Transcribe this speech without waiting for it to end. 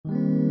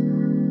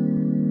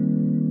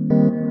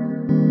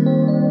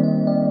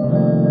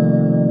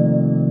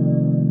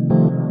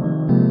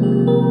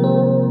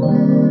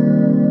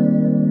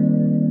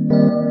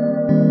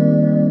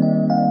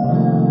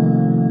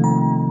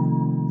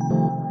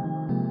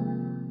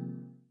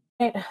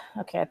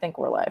Okay, I think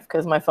we're live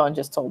because my phone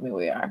just told me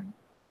we are.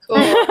 Cool.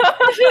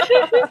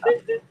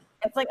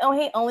 It's like, oh,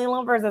 hey, Only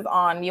Lovers is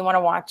on. You want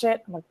to watch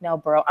it? I'm like, no,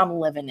 bro, I'm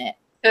living it.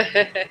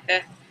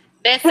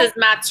 This is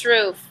my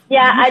truth.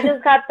 Yeah, I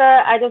just got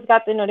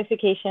the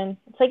notification.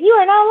 It's like, you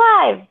are now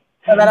live.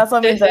 So that also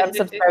means that I'm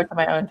subscribed to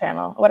my own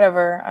channel.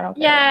 Whatever, I don't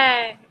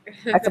care.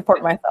 Yay. I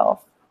support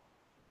myself.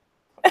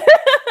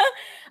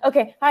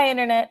 Okay, hi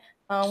internet.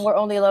 We're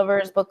Only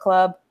Lovers Book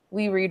Club.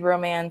 We read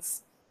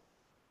romance.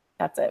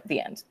 That's it.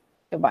 The end.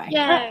 Goodbye.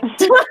 Yay.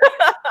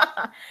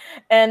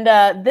 And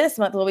this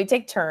month, well, we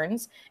take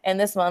turns, and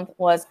this month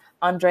was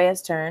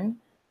Andrea's turn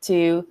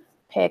to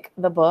pick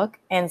the book,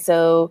 and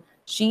so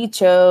she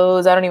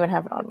chose. I don't even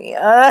have it on me.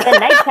 The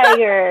Night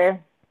Tiger.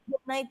 The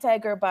Night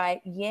Tiger by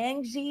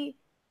Yangji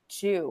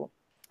Chu.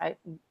 I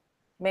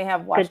may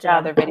have watched Good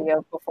job. another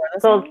video before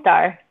this Gold one.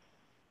 star.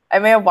 I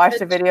may have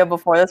watched a video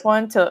before this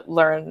one to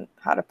learn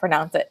how to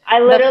pronounce it. I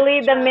literally,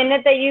 the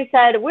minute that you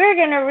said, we're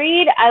going to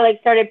read, I like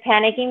started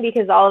panicking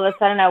because all of a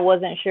sudden I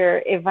wasn't sure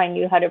if I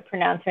knew how to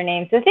pronounce her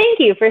name. So thank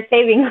you for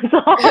saving us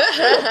all.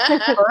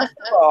 First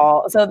of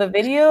all, so the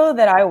video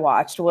that I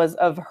watched was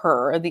of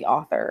her, the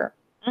author,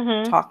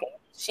 talking.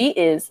 She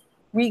is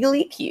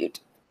regally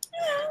cute.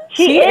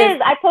 She is.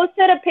 I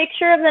posted a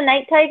picture of the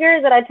Night Tiger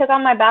that I took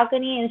on my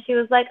balcony, and she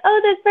was like,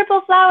 oh, those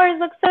purple flowers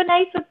look so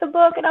nice with the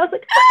book. And I was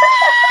like,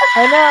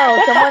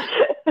 I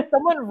know.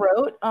 Someone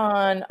wrote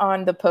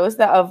on the post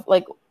that of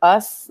like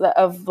us,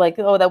 of like,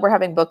 oh, that we're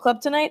having book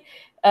club tonight.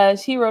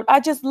 She wrote, I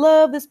just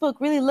love this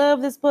book, really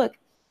love this book.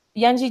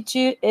 Yangji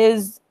Chu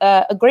is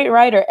a great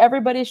writer.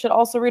 Everybody should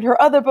also read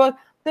her other book,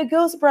 The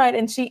Ghost Bride.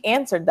 And she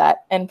answered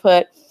that and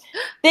put,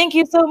 thank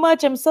you so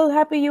much. I'm so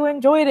happy you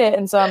enjoyed it.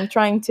 And so I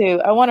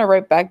want to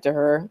write back to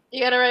her.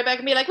 You gotta write back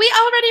and be like, we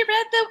already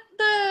read the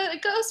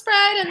Ghost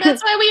Bride, and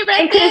that's why we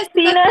read and this.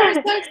 Christina, We're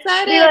so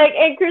excited. Be like,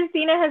 and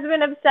Christina has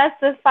been obsessed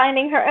with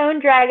finding her own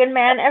dragon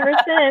man ever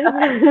since.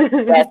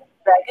 Yes,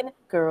 dragon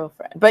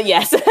girlfriend. But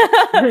yes,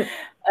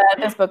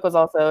 this book was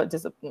also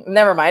just,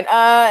 never mind.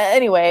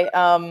 Anyway.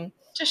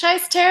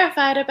 Joshai's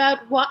terrified about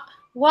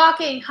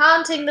walking,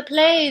 haunting the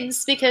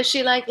plains because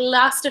she like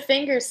lost a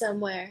finger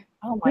somewhere.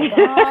 Oh my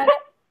god.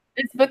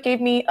 This book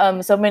gave me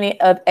so many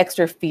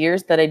extra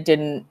fears that I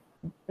didn't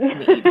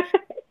need.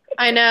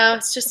 I know,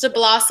 it's just a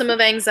blossom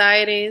of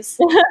anxieties.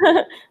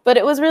 But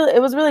it was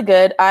really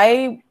good.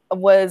 I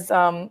was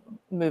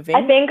moving.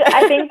 I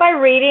think by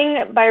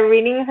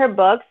reading her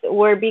books,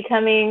 we're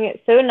becoming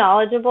so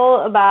knowledgeable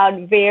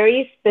about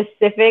very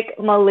specific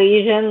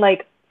Malaysian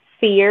like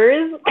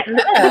fears.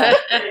 Yes.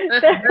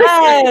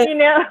 You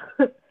know.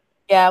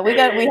 Yeah, we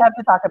have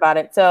to talk about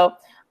it. So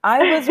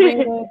I was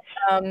reading,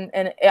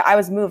 and I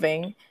was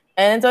moving,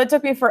 and so it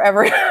took me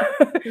forever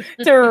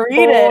to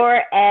read it.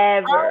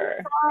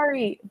 Forever. I'm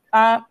sorry.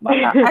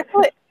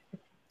 Actually,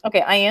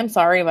 okay, I am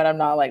sorry, but I'm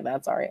not like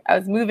that sorry. I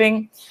was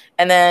moving,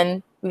 and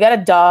then we got a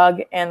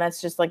dog, and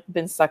that's just like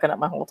been sucking up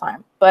my whole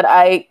time. But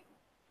I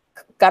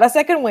got a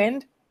second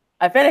wind.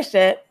 I finished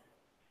it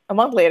a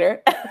month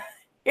later.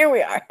 Here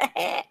we are.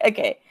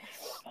 Okay.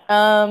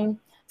 So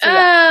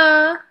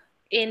yeah.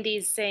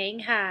 Indy's saying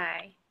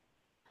hi.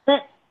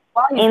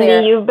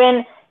 Indy, you've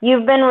been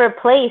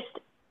replaced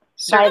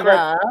by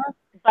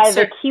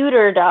the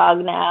cuter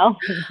dog now.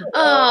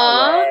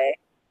 Aww.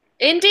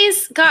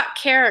 Indy's got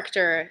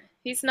character.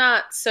 He's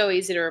not so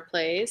easy to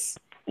replace.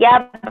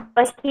 Yeah,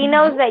 but he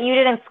knows that you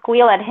didn't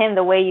squeal at him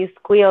the way you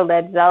squealed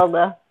at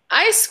Zelda.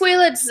 I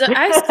squeal at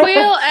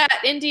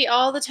Indy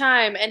all the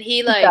time, and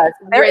he like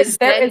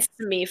resents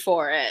me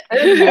for it.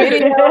 There's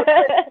video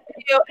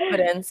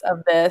evidence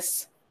of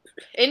this.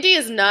 Indy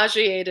is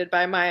nauseated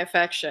by my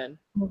affection.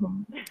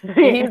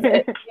 He is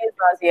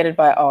nauseated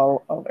by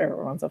all of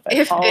everyone's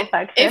affection.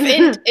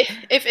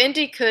 If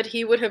Indy could,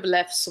 he would have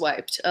left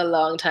swiped a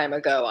long time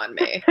ago on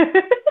me.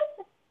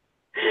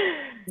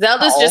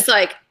 Zelda's just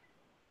like,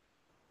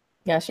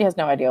 yeah, she has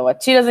no idea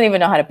she doesn't even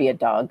know how to be a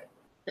dog.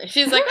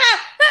 She's like,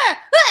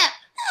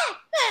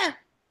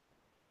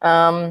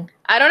 I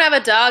don't have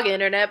a dog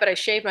internet, but I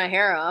shaved my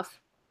hair off.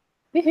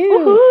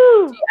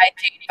 Woohoo!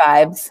 GI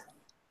vibes.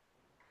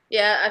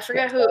 Yeah, I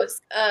forget who it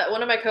was.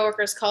 One of my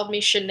coworkers called me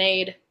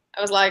Sinead.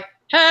 I was like,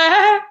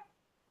 ha!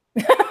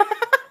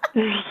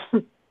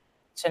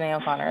 Sinead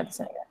O'Connor at the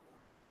same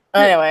time.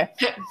 Anyway.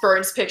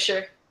 Burns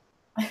picture.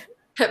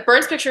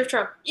 Burns picture of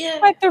Trump. Yeah.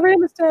 Fight the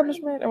real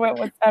establishment. Or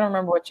what, I don't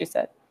remember what you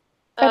said.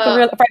 Fight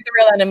the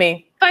real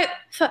enemy. Fight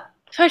the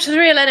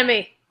real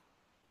enemy.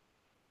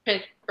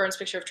 Okay, Burns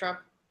picture of Trump.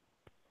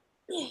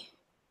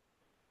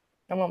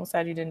 I'm almost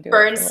sad you didn't do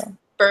it.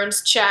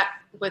 Burns chat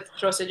with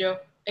Rosselló.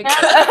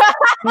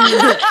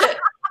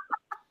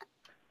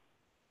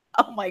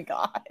 Oh my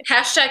god.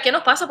 Hashtag que no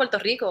pasa Puerto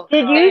Rico.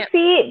 Did you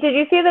see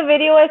the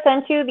video I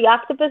sent you, the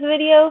octopus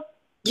video?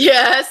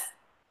 Yes.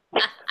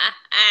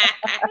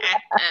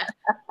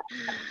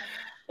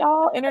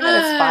 Y'all, internet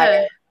is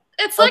fire.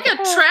 It's like a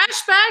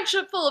trash bag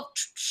full of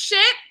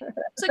shit.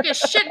 It's like a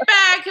shit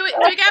bag. Can we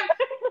pull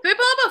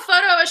up a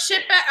photo of a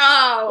shit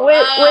bag?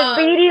 With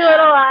beady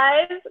little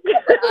eyes.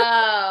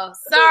 Oh,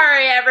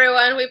 sorry,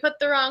 everyone. We put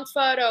the wrong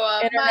photo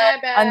up. My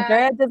bad.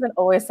 Andrea doesn't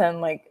always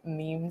send like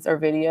memes or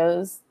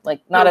videos,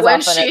 like not as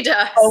when often. She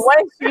does. But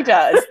when she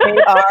does,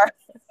 they are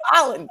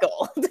solid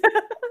gold.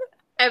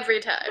 Every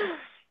time.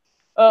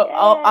 Oh,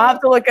 I'll have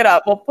to look it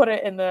up. We'll put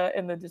it in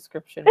the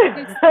description.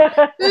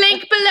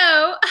 Link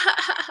below.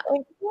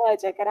 Yeah,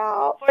 check it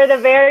out. For the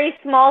very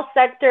small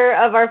sector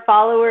of our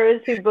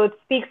followers who both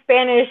speak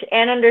Spanish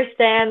and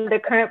understand the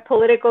current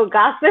political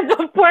gossip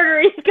of Puerto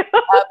Rico.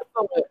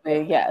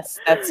 Absolutely, yes.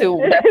 That's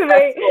who.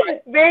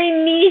 Very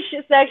niche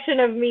section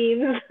of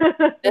memes.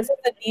 This is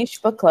a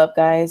niche book club,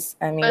 guys.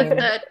 I mean, but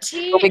the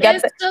tea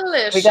is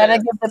delicious. We gotta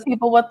give the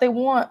people what they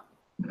want.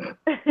 What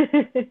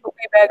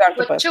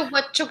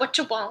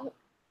you want?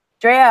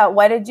 Drea,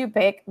 why did you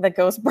pick the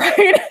Ghost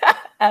Bride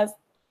as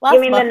last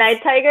You mean month? the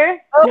Night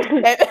Tiger?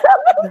 Okay.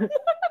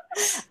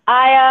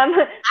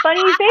 Funny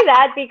you say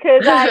that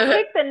because I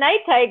picked the Night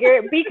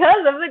Tiger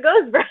because of the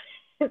Ghost Bride.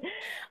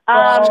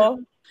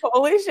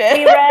 Holy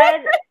shit.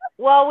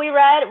 We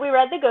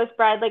read the Ghost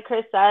Bride, like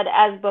Chris said,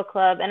 as book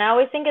club, and I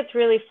always think it's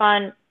really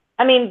fun.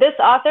 I mean, this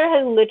author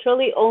has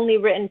literally only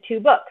written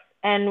 2 books,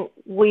 and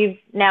we've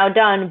now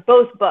done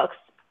both books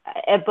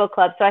at book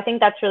club, so I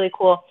think that's really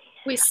cool.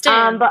 We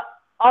stand. But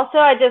also,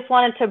 I just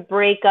wanted to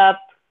break up.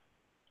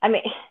 I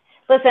mean,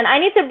 listen, I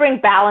need to bring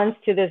balance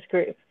to this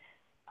group.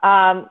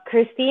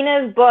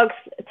 Christina's books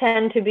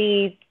tend to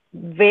be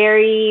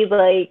very,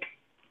 like,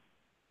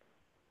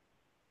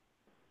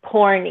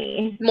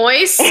 porny.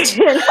 Moist?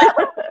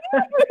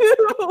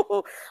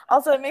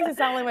 Also, it makes it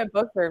sound like my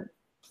books are...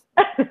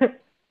 I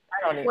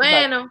don't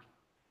even know.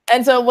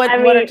 And so I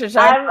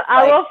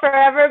will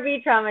forever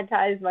be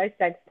traumatized by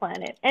Sex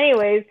Planet.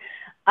 Anyways,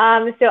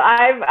 so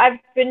I've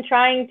been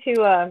trying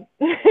to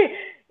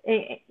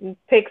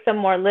pick some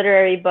more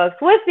literary books,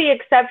 with the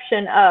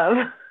exception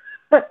of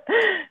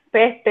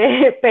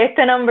Peste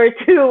number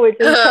 2, which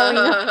is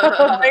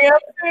coming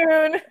up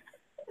soon.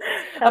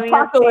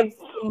 Apocalypse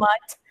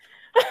Mutt.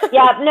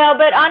 Yeah, no,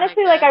 but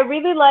honestly, like, I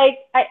really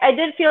I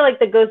did feel like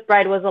The Ghost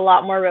Bride was a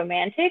lot more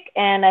romantic,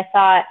 and I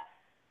thought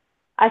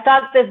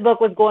this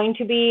book was going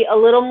to be a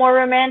little more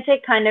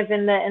romantic, kind of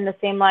in the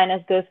same line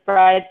as Ghost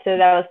Bride. So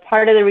that was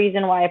part of the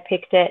reason why I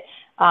picked it.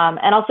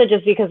 And also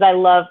just because I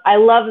love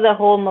the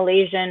whole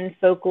Malaysian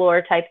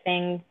folklore type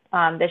thing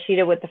that she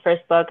did with the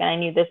first book, and I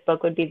knew this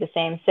book would be the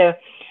same. So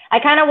I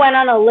kind of went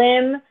on a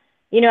limb.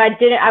 You know,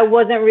 I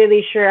wasn't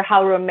really sure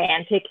how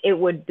romantic it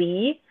would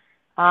be.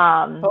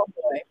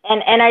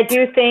 And I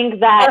do think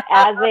that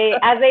as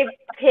a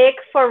pick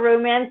for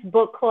romance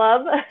book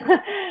club,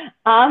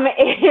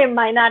 it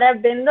might not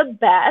have been the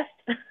best,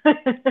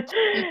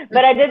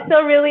 but I did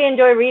still really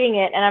enjoy reading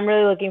it, and I'm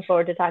really looking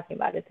forward to talking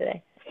about it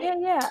today.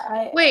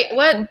 Wait,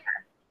 what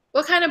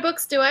kind of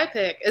books do I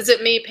pick? Is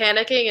it me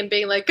panicking and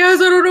being like, guys,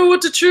 I don't know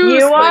what to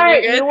choose? You are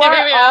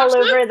all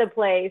over the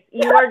place.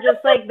 You are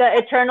just like the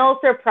eternal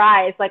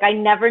surprise. Like, I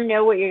never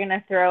know what you're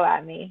gonna throw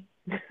at me.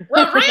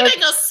 We're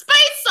reading a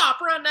space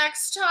opera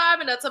next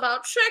time, and it's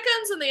about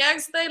chickens, and the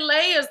eggs they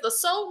lay is the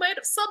soulmate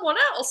of someone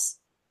else.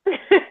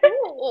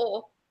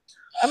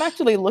 I'm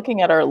actually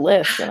looking at our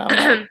list, and I'm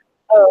like,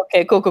 oh,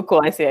 okay,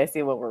 cool. I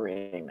see what we're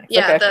reading next.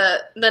 Yeah, okay.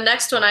 The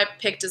next one I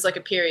picked is like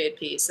a period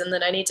piece, and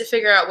then I need to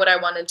figure out what I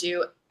want to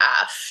do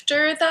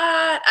after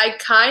that. I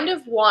kind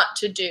of want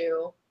to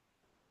do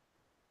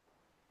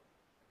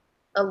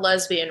a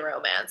lesbian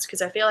romance,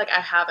 because I feel like I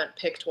haven't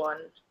picked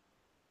one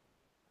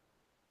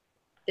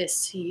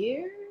this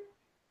year.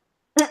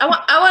 I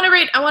want to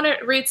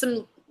read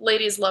some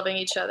ladies loving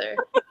each other,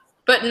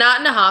 but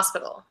not in a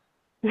hospital.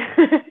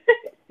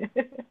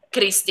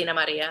 Cristina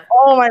Maria.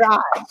 Oh my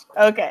gosh.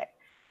 Okay.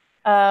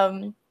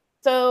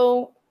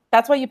 So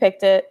that's why you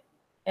picked it.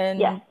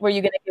 And were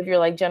you gonna give your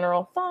like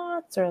general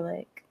thoughts, or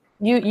like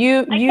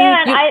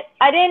I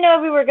didn't know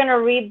if we were gonna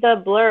read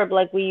the blurb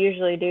like we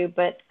usually do,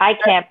 but I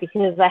can't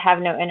because I have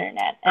no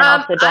internet and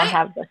also don't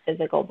have the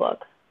physical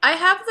book. I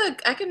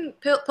can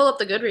pull up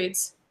the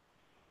Goodreads.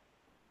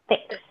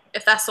 Thanks.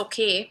 If that's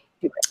okay.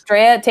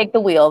 Drea, take the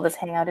wheel. This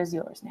hangout is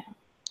yours now.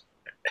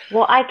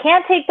 Well, I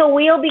can't take the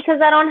wheel because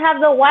I don't have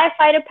the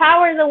Wi-Fi to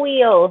power the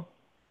wheel.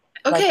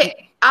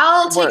 Okay,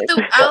 I'll take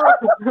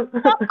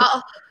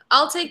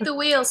the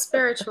wheel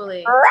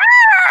spiritually.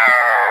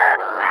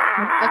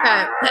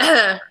 Okay.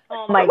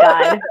 Oh my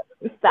God!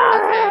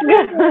 Stop.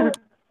 Okay.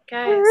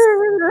 Guys,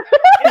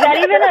 is that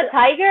even a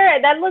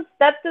tiger? That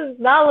does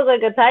not look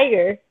like a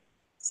tiger.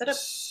 What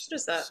is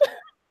that?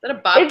 Is that a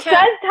bobcat? It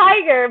says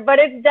tiger, but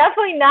it's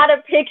definitely not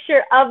a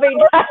picture of a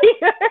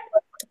tiger.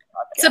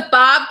 It's a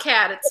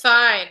bobcat. It's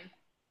fine.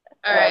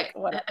 All right.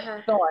 Go on,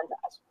 Josh.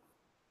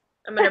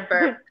 I'm gonna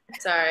burp.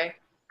 Sorry.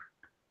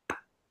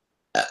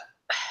 That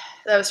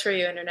was for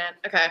you, internet.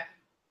 Okay.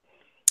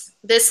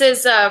 This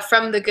is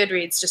from the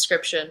Goodreads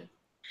description.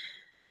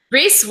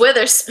 Reese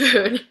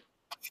Witherspoon.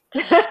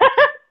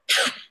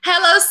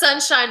 Hello,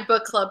 Sunshine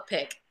Book Club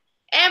pick.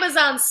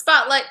 Amazon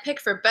Spotlight pick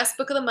for Best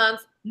Book of the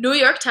Month, New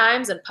York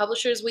Times and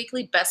Publishers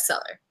Weekly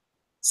bestseller.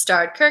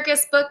 Starred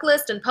Kirkus book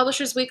list and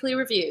Publishers Weekly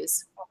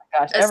reviews. Oh my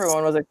gosh,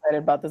 everyone was excited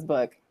about this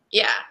book.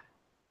 Yeah.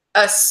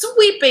 A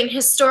sweeping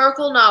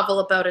historical novel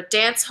about a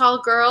dance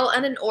hall girl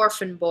and an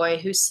orphan boy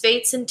whose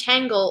fates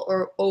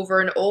entangle over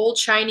an old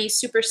Chinese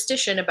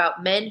superstition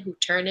about men who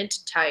turn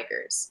into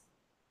tigers.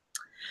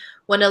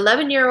 When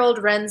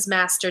 11-year-old Ren's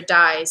master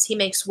dies, he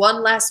makes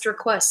one last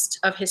request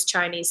of his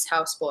Chinese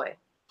houseboy.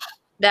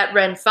 That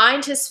Ren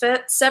find his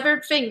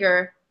severed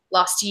finger,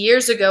 lost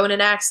years ago in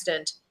an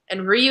accident,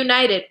 and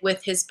reunite it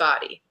with his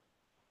body.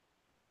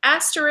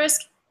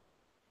 Asterisk,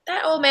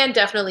 that old man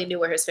definitely knew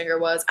where his finger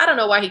was. I don't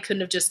know why he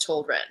couldn't have just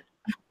told Ren.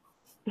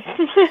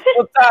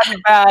 We'll talk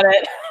about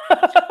it.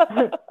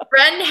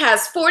 Ren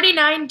has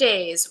 49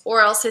 days, or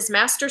else his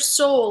master's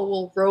soul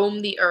will roam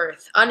the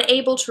earth,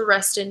 unable to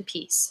rest in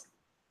peace.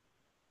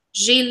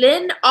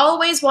 Jilin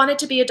always wanted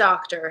to be a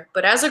doctor,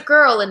 but as a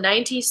girl in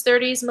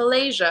 1930s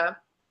Malaysia,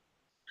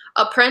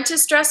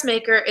 apprentice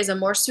dressmaker is a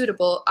more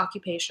suitable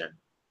occupation.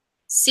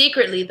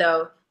 Secretly,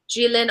 though,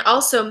 Jilin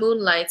also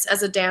moonlights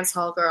as a dance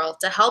hall girl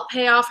to help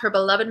pay off her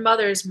beloved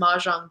mother's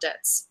mahjong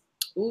debts.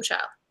 Ooh,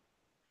 child.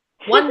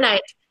 One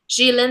night,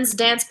 Jilin's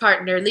dance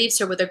partner leaves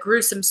her with a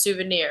gruesome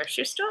souvenir.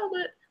 She stole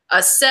it.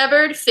 A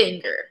severed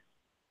finger.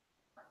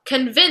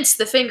 Convinced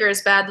the finger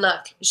is bad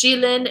luck,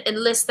 Jilin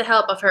enlists the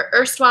help of her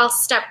erstwhile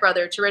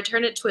stepbrother to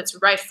return it to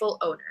its rightful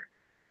owner.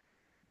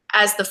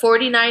 As the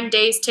 49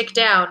 days tick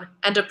down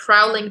and a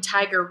prowling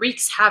tiger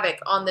wreaks havoc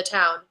on the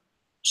town,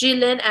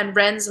 Jilin and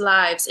Ren's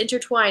lives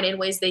intertwine in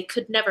ways they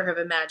could never have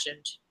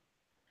imagined.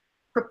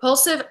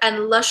 Propulsive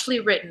and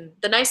lushly written,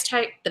 The Night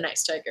Tiger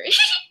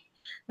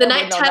The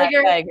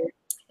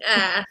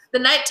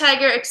Night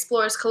Tiger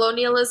explores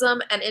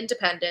colonialism and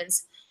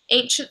independence,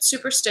 ancient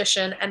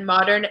superstition and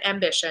modern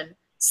ambition,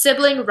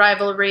 sibling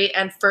rivalry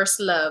and first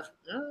love.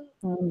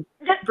 Did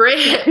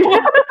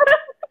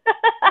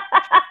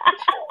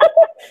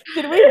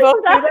we both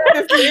do that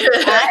at the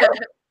same time?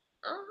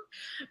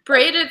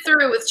 Braided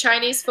through with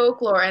Chinese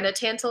folklore and a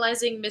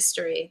tantalizing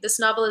mystery, this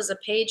novel is a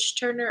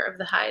page-turner of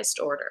the highest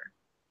order.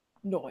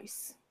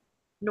 Nice.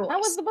 Nice. That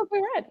was the book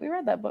we read. We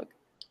read that book.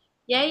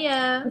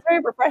 Yeah. It's very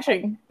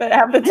refreshing to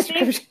have the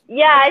description.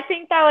 I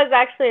think that was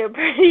actually a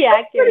pretty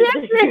accurate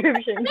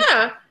description.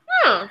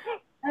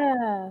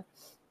 Yeah.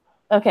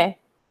 Okay.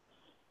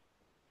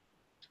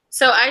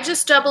 So I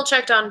just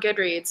double-checked on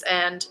Goodreads,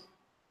 and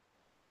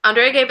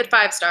Andrea gave it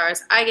 5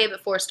 stars. I gave it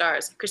 4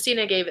 stars.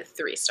 Christina gave it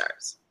 3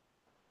 stars.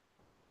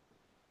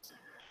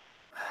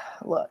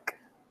 Look.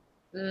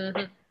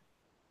 Mm-hmm.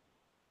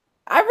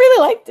 I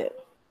really liked it.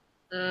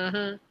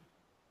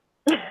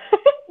 Mm-hmm.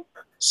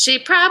 She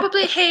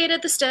probably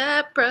hated the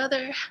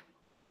stepbrother.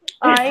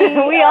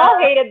 We all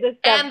hated the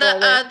stepbrother. And the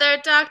other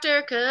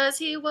doctor because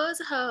he was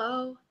a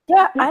hoe.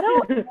 Yeah, I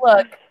don't...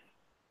 Look.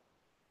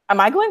 Am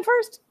I going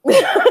first?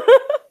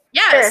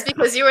 Yes,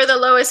 because you were the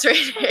lowest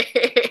rated.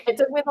 It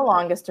took me the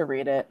longest to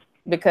read it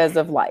because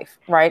of life,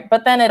 right?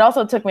 But then it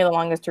also took me the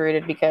longest to read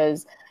it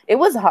because it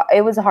was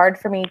hard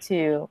for me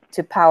to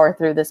power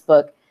through this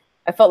book.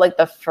 I felt like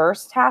the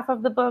first half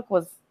of the book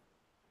was...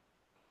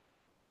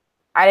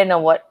 I didn't know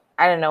why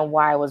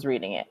I was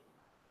reading it.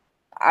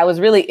 I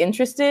was really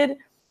interested,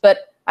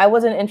 but I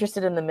wasn't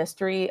interested in the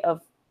mystery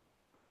of...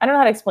 I don't know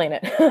how to explain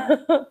it.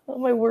 Oh,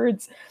 my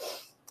words.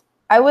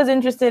 I was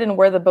interested in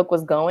where the book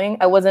was going.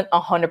 I wasn't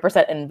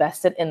 100%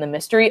 invested in the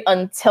mystery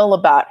until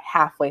about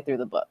halfway through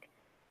the book.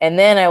 And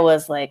then I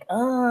was like,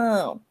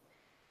 oh.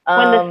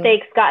 When the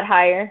stakes got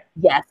higher.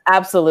 Yes,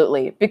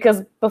 absolutely.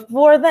 Because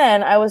before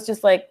then, I was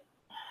just like,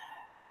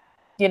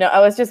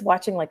 I was just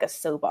watching like a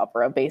soap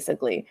opera,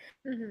 basically.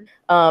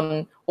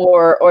 Mm-hmm.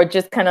 Or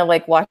just kind of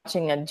like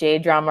watching a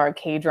J-drama or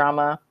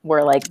K-drama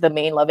where like the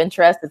main love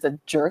interest is a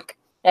jerk.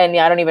 And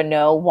I don't even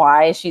know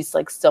why she's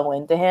like so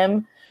into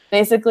him,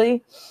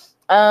 basically.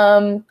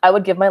 I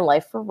would give my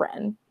life for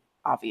Ren,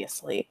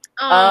 obviously.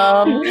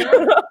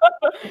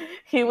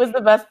 He was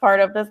the best part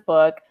of this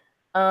book.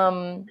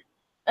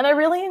 And I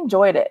really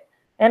enjoyed it.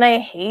 And I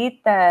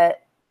hate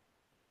that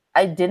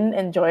I didn't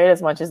enjoy it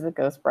as much as The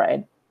Ghost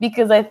Bride,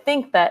 because I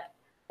think that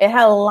it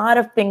had a lot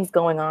of things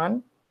going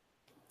on.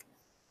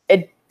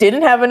 It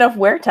didn't have enough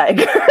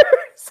were-tigers.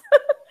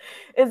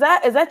 Is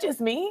that just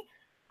me?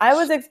 I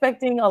was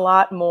expecting a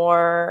lot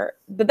more,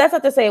 but that's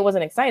not to say it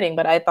wasn't exciting,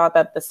 but I thought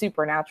that the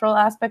supernatural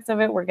aspects of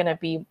it were going to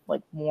be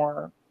like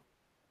more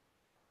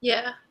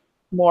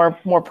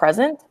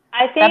present.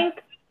 I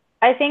think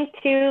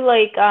too,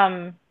 like,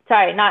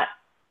 sorry, not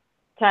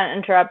trying to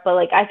interrupt, but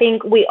like, I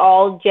think we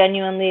all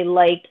genuinely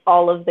liked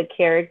all of the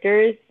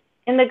characters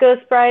in The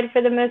Ghost Bride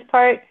for the most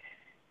part,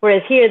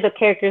 whereas here the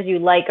characters you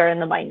like are in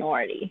the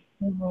minority.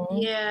 Mm-hmm.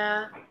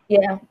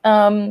 Yeah.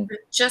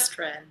 Just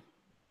Ren.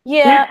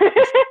 Yeah.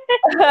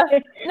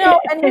 No,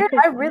 and here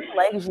I really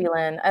like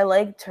Jilin. I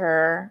liked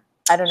her.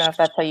 I don't know if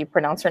that's how you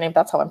pronounce her name.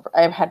 That's how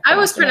I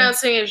was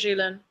pronouncing it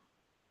Jilin.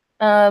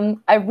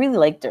 I really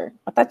liked her.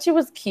 I thought she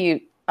was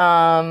cute.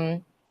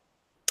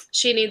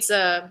 She needs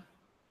to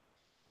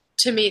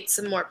to meet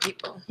some more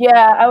people.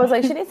 Yeah, I was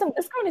like, this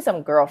girl needs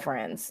some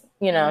girlfriends.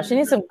 You know, she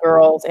needs some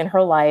girls in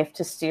her life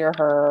to steer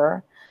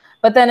her.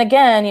 But then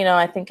again, you know,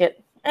 I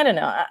don't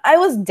know. I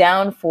was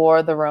down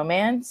for the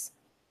romance,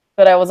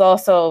 but I was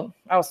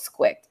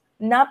squicked.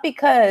 Not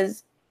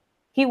because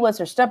he was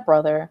her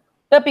stepbrother,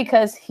 but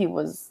because he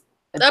was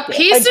a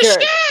piece of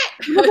shit.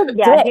 He was a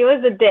dick.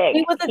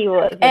 He was a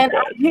dick. And,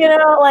 you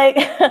know, like,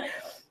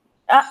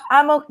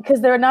 I'm okay,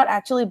 because they're not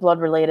actually blood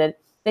related.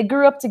 They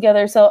grew up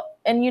together. So,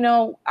 and, you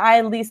know, I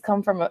at least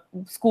come from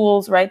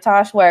schools, right,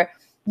 Tosh, where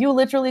you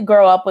literally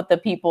grow up with the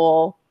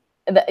people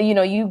that, you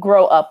know, you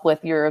grow up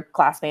with your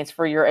classmates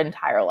for your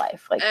entire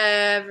life. Like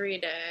every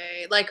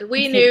day. Like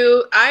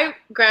I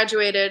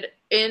graduated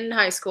in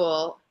high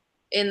school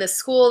in the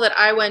school that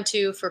I went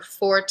to for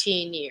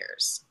 14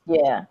 years.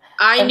 Yeah.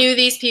 I knew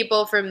these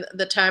people from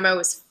the time I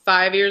was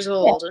 5 years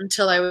old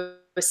until I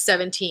was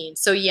 17.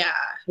 So yeah.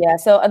 Yeah.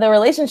 So the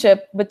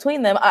relationship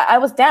between them, I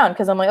was down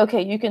because I'm like,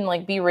 okay, you can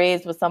like be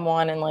raised with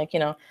someone and like, you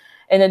know,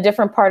 in a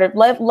different part of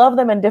life, love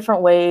them in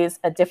different ways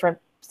at different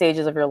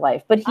stages of your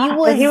life. But he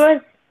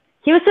was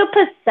so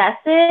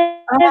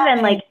possessive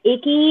and like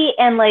icky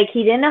and like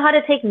he didn't know how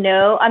to take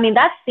no. I mean,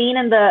 that scene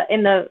in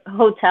the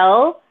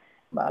hotel.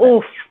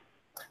 Oof.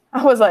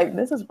 I was like,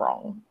 this is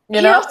wrong.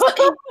 You know?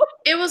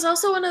 It was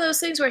also one of those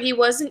things where he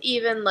wasn't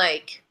even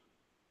like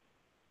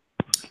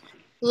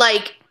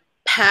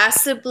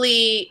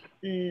passively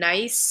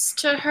nice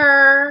to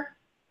her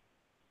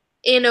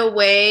in a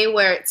way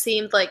where it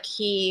seemed like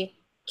he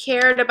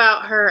cared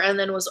about her and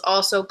then was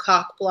also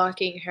cock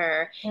blocking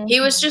her. Mm-hmm.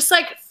 He was just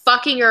like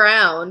fucking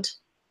around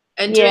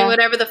and doing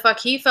whatever the fuck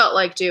he felt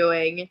like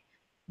doing,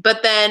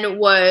 but then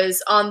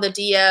was on the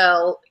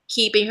DL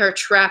keeping her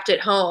trapped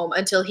at home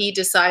until he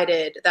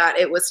decided that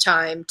it was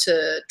time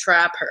to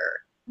trap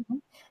her. Mm-hmm.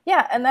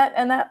 Yeah, and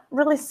that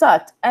really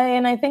sucked.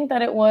 And I think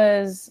that it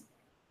was,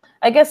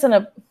 I guess,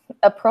 an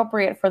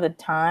appropriate for the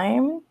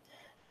time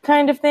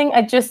kind of thing.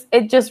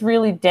 It just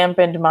really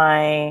dampened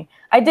my.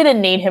 I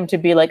didn't need him to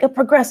be like a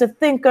progressive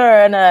thinker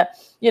and a,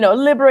 you know,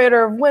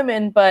 liberator of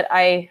women, but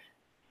I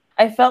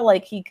felt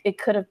like he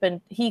could have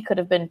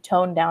been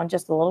toned down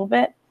just a little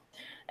bit.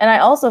 And I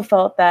also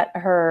felt that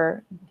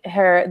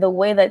the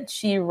way that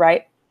she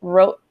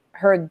wrote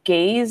her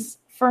gaze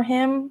for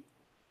him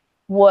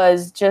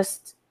was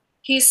just.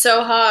 He's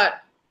so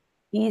hot.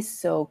 He's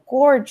so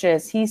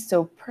gorgeous. He's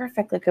so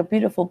perfect, like a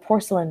beautiful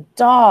porcelain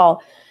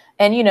doll.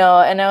 And, you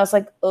know, and I was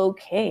like,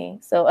 okay.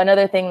 So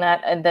another thing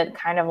that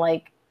kind of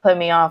like put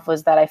me off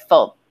was that I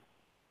felt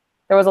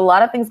there was a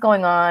lot of things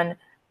going on.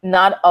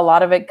 Not a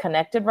lot of it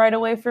connected right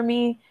away for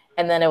me.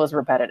 And then it was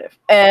repetitive.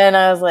 And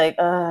I was like,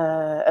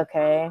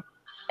 okay.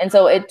 And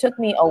so it took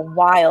me a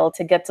while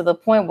to get to the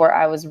point where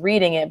I was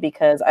reading it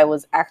because I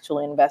was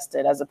actually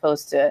invested as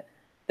opposed to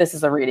this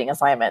is a reading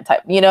assignment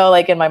type, you know,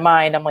 like in my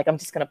mind, I'm like, I'm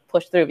just going to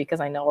push through because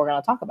I know we're going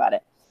to talk about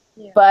it.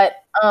 Yeah. But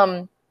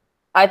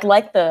I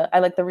like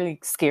the really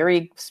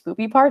scary,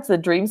 spoopy parts, the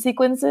dream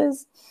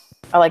sequences.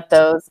 I like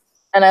those.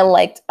 And I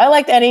liked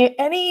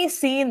any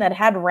scene that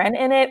had Ren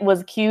in it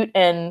was cute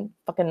and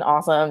fucking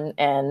awesome.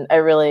 And I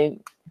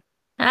really.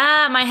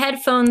 My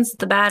headphones,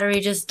 the battery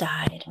just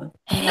died.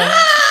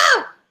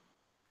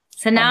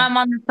 So now I'm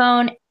on the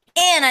phone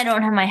and I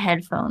don't have my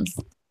headphones.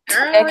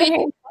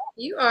 Girl,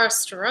 you are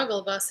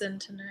struggle bussing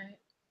tonight.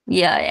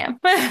 Yeah, I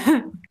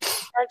am.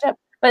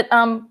 But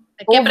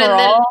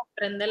overall,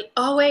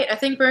 oh wait, I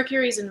think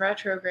Mercury's in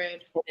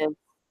retrograde. It is.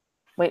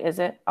 Wait, is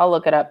it? I'll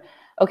look it up.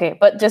 Okay,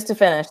 but just to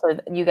finish, so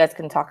you guys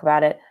can talk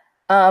about it.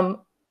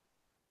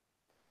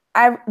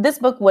 This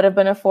book would have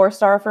been a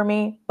 4-star for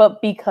me,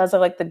 but because I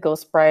like the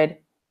Ghost Bride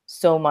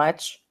so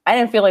much, I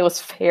didn't feel like it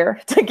was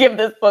fair to give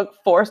this book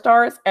 4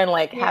 stars and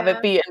like have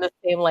it be in the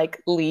same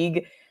like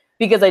league,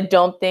 because I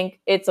don't think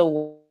it's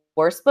a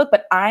worse book,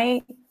 but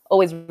I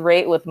always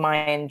rate with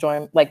my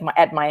enjoyment, like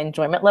at my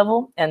enjoyment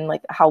level and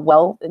like how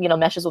well, you know,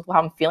 meshes with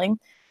how I'm feeling.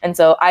 And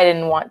so I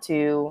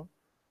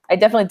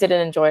definitely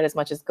didn't enjoy it as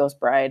much as Ghost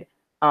Bride.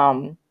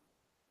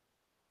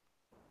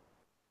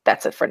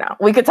 That's it for now.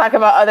 We could talk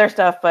about other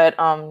stuff, but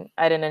I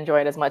didn't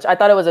enjoy it as much. I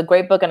thought it was a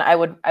great book and I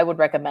would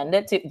recommend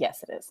it to.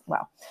 Yes, it is.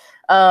 Wow.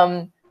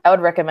 I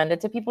would recommend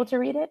it to people to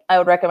read it. I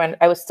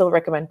would still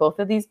recommend both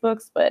of these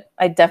books, but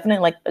I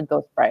definitely like The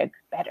Ghost Bride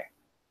better.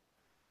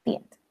 The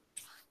end.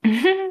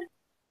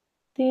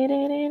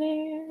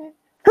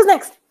 Who's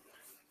next?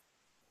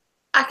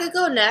 I could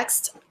go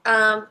next.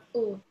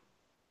 Ooh.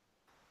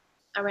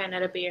 I ran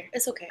out of beer.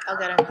 It's okay. I'll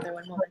get another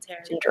one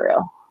momentarily. Ginger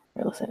ale.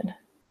 Listen.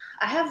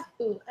 I have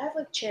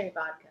like cherry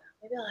vodka.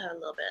 Maybe I'll have a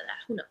little bit of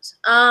that. Who knows?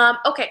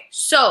 Okay,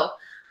 so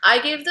I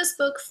gave this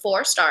book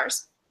 4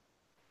 stars.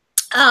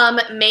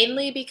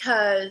 Mainly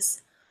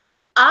because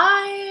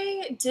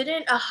I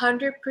didn't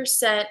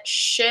 100%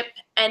 ship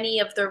any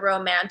of the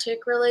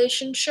romantic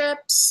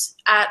relationships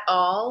at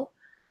all.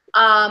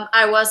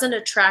 I wasn't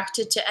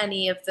attracted to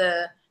any of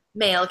the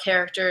male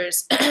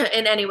characters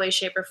in any way,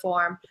 shape, or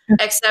form,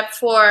 except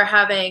for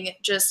having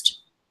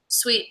just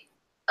sweet,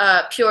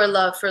 pure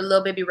love for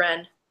Lil Baby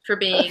Ren for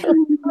being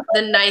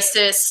the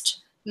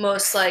nicest,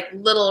 most like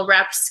little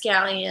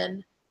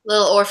rapscallion,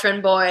 little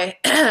orphan boy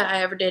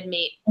I ever did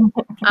meet.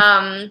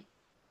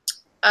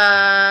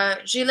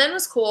 Jilin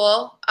was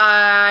cool.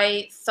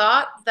 I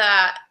thought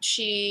that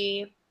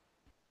she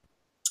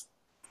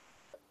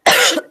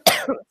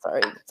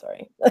sorry.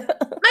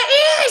 my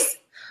ears.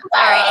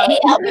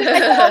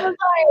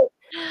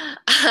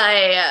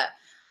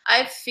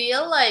 I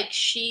feel like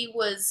she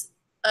was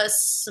a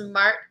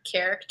smart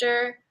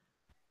character,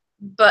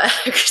 but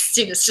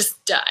Christina's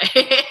just dying.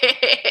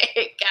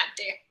 God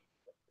damn.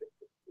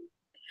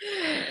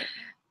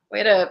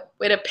 Way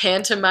to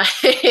pantomime.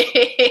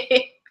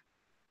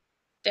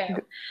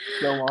 Damn.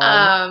 Go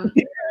on.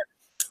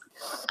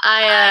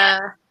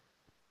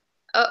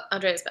 Oh,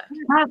 Andrea's back.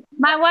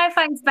 My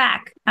Wi-Fi's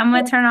back. I'm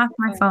gonna turn off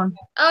my phone.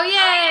 Oh,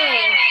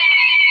 yay!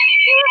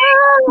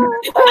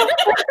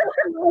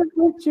 Why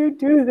would you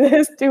do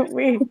this to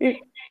me?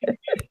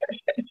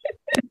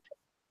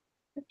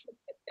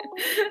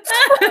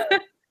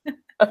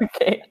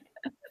 Okay.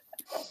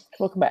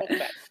 Welcome back.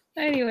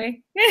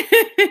 Anyway.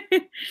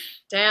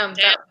 Damn,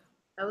 that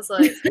was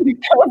like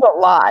That was a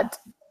lot.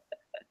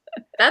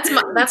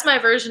 that's my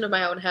version of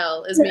my own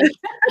hell, is me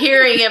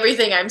hearing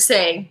everything I'm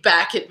saying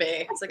back at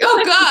me. It's like,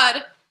 oh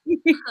God,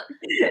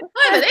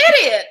 I'm an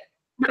idiot.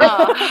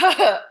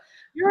 Oh.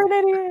 You're an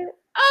idiot.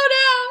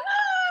 Oh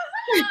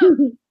no.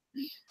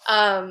 What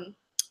am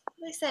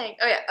I saying?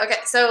 Oh yeah. Okay.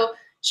 So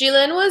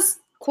Jilin was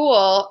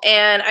cool,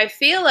 and I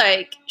feel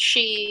like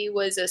she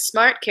was a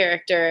smart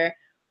character,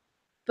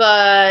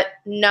 but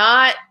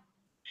not.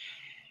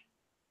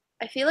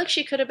 I feel like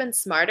she could have been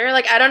smarter.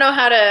 Like, I don't know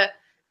how to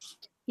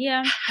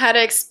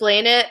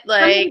explain it.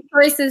 Like,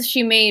 some choices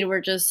she made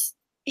were just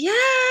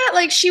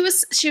like she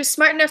was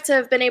smart enough to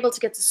have been able to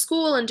get to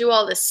school and do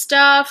all this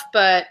stuff,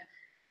 but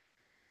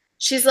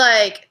she's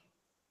like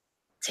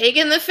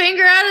taking the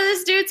finger out of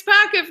this dude's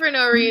pocket for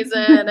no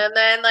reason, and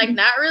then like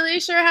not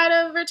really sure how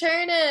to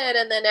return it,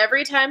 and then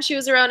every time she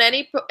was around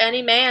any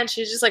man,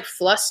 she was just like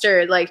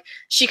flustered. Like,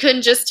 she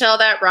couldn't just tell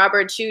that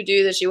Robert Chu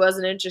dude that she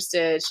wasn't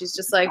interested. She's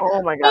just like,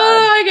 oh my God.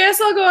 Oh, I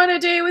guess I'll go on a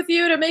date with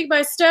you to make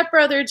my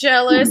stepbrother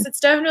jealous. It's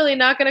definitely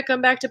not going to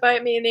come back to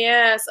bite me in the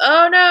ass.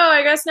 Oh no,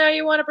 I guess now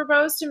you want to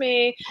propose to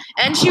me.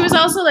 And she was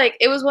also like,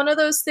 it was one of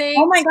those things.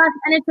 Oh my gosh,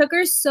 and it took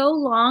her so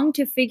long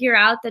to figure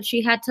out that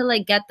she had to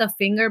like get the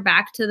finger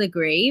back to the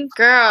grave.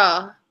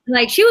 Girl.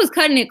 Like, she was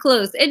cutting it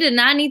close. It did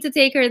not need to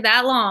take her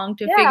that long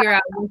to figure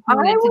out what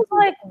I was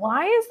like,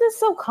 why is this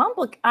so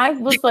complicated? I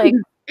was like,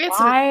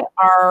 why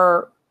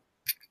are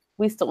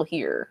we still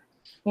here?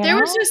 You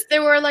know?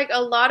 There were like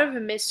a lot of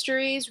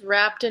mysteries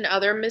wrapped in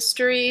other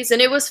mysteries,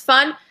 and it was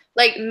fun.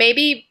 Like,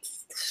 maybe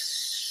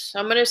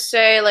I'm gonna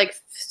say like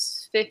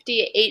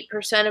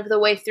 58% of the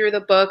way through the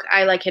book,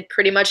 I like had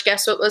pretty much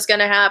guessed what was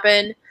gonna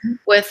happen,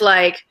 with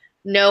like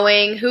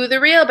knowing who the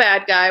real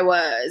bad guy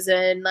was,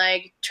 and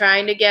like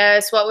trying to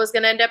guess what was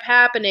going to end up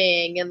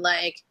happening, and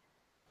like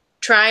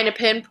trying to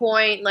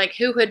pinpoint like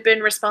who had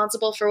been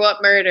responsible for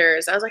what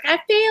murders. I was like, I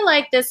feel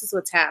like this is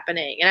what's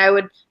happening. And I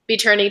would be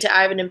turning to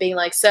Ivan and being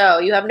like, so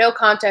you have no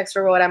context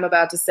for what I'm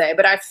about to say,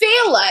 but I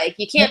feel like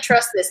you can't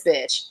trust this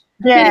bitch.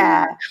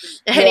 Yeah.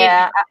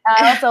 Yeah.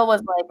 I also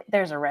was like,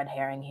 there's a red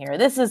herring here.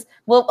 This is,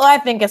 well, what I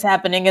think is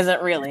happening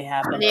isn't really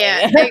happening.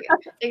 Yeah,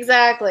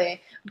 exactly.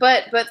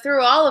 But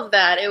through all of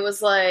that, it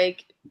was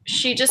like,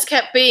 she just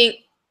kept being,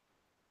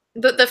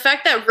 the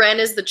fact that Ren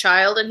is the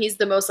child and he's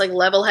the most like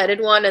level-headed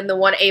one and the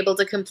one able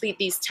to complete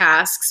these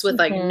tasks with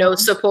like no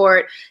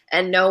support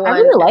and no one. I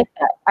really like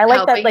that. I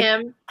like that like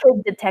him.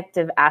 kid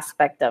detective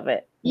aspect of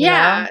it.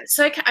 Yeah. Know?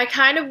 So I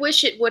kind of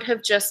wish it would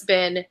have just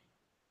been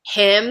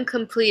him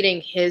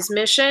completing his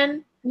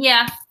mission.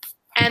 Yeah.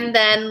 And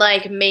then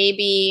like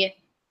maybe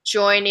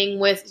joining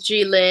with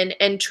Jilin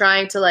and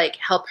trying to like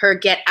help her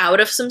get out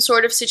of some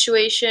sort of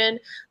situation.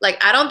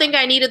 Like, I don't think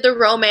I needed the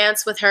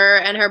romance with her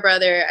and her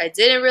brother. I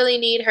didn't really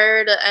need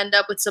her to end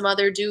up with some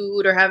other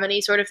dude or have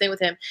any sort of thing with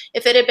him.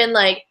 If it had been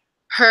like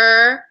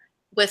her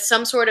with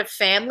some sort of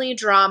family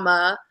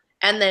drama,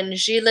 and then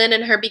Jilin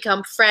and her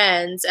become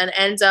friends and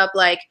ends up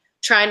like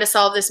trying to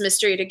solve this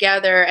mystery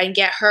together and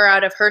get her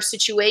out of her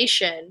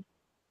situation.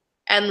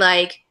 And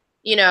like,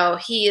 you know,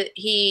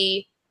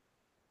 he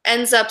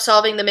ends up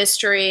solving the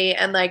mystery,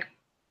 and like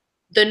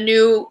the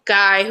new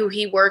guy who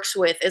he works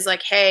with is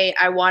like, hey,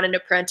 I want an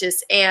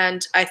apprentice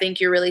and I think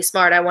you're really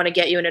smart. I want to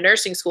get you into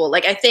nursing school.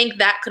 Like, I think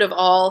that could have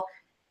all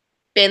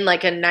been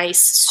like a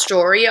nice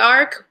story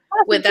arc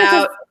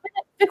without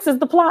fixes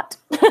the plot.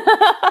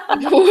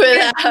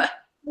 without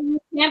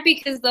Yeah,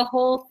 because the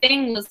whole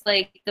thing was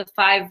like the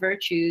 5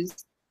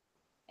 virtues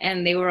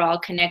and they were all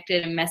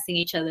connected and messing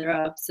each other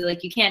up. So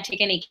like, you can't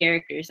take any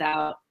characters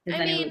out because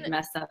then it would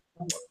mess up.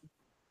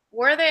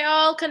 Were they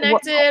all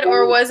connected,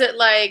 or was it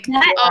like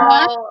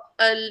all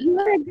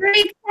What a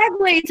great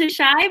segue to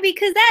Shy,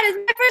 because that is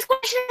my first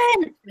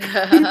question.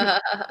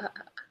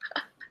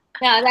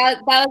 Yeah,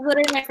 that was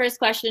literally my first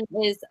question,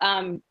 is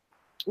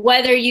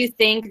whether you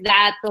think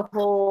that the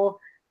whole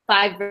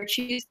 5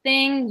 virtues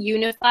thing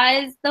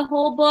unifies the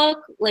whole book,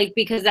 like,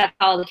 because that's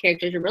how the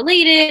characters are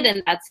related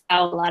and that's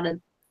how a lot of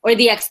or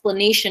the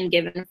explanation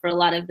given for a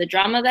lot of the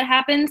drama that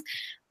happens?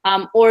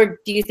 Or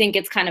do you think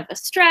it's kind of a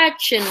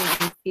stretch and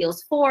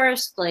feels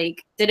forced?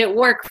 Like, did it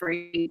work for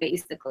you,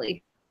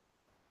 basically?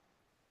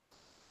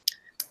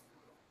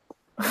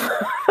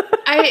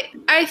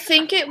 I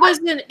think it was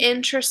an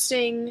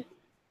interesting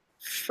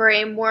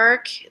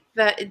framework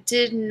that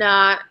did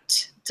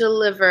not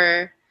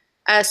deliver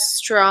as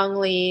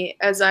strongly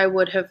as I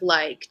would have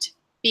liked,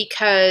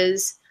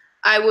 because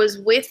I was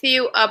with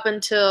you up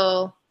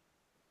until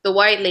the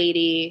white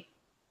lady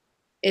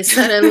is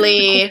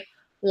suddenly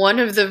one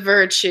of the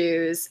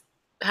virtues,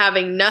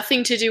 having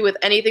nothing to do with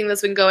anything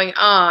that's been going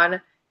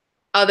on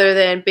other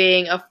than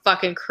being a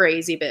fucking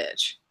crazy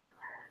bitch.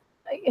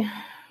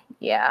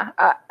 Yeah,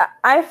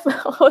 I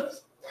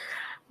felt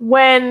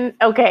when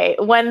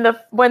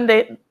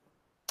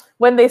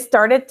they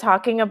started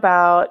talking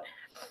about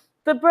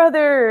the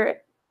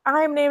brother,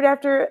 I'm named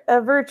after a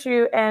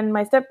virtue, and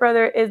my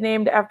stepbrother is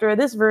named after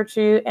this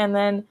virtue, and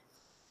then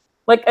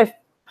like I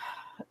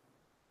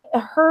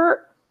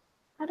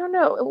don't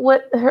know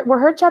were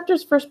her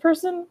chapters first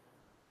person.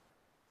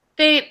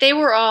 They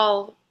were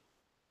all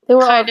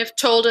kind of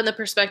told in the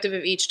perspective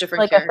of each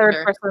different character. A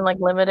third person, like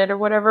limited or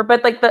whatever.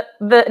 But like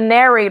the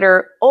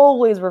narrator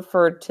always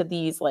referred to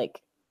these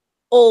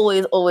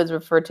always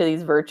referred to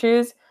these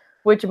virtues,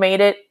 which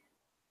made it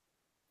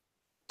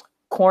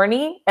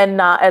corny and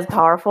not as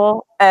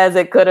powerful as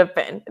it could have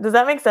been. Does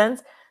that make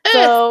sense?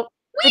 So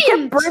they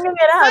kept bringing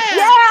it up.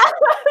 Yeah,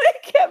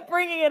 they kept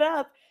bringing it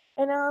up,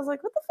 and I was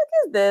like, "What the fuck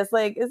is this?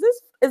 Like, is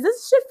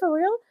this shit for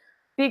real?"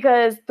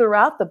 Because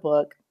throughout the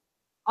book,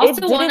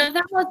 also one of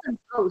them was a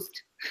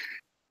ghost.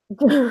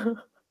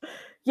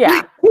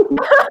 Yeah. That's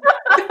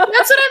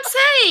what I'm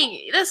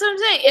saying.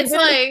 It's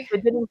like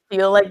it didn't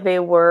feel like they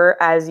were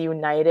as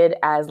united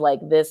as like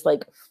this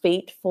like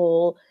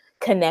fateful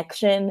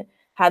connection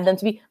had them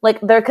to be. Like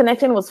their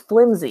connection was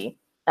flimsy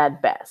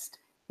at best,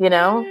 you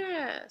know?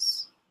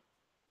 Yes.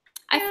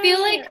 I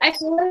feel like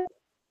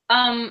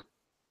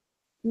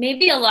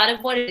maybe a lot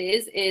of what it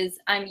is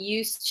I'm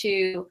used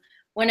to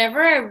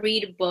whenever I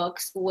read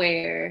books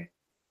where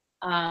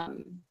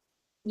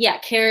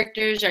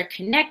characters are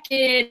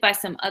connected by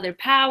some other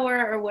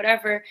power or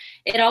whatever,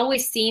 it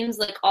always seems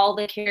like all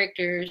the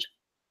characters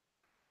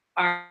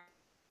are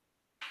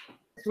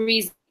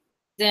reason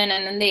and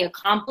then they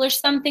accomplish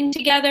something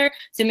together.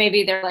 So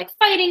maybe they're like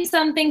fighting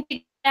something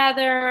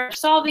together or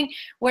solving.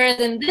 Whereas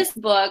in this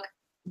book,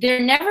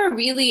 they're never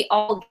really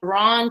all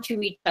drawn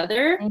to each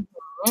other.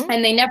 Mm-hmm.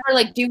 And they never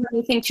like do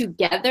anything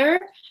together.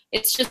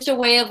 It's just a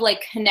way of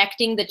like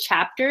connecting the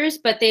chapters,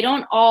 but they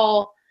don't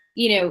all,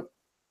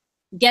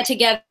 get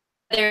together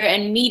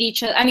and meet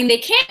each other. I mean, they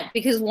can't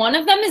because one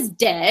of them is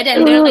dead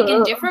and they're like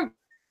in different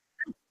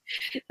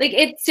like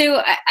it's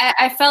so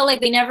I felt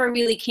like they never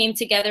really came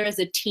together as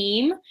a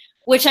team,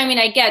 which I mean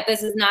I get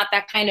this is not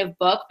that kind of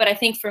book, but I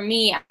think for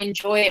me I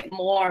enjoy it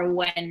more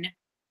when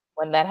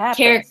that happens.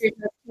 Characters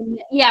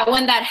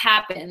when that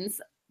happens.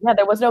 Yeah,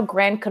 there was no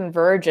grand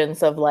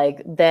convergence of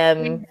like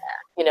them,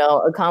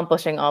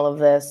 accomplishing all of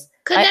this.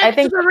 Connect I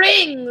think the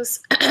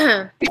rings.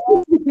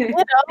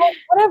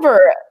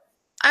 Whatever.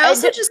 I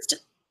also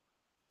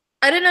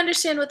I didn't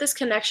understand what this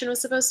connection was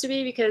supposed to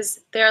be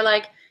because they're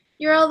like,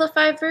 you're all the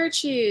 5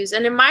 virtues.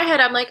 And in my head,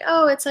 I'm like,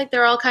 oh, it's like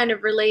they're all kind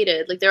of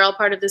related. Like they're all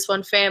part of this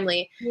one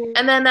family. Mm.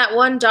 And then that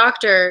one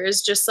doctor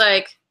is just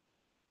like,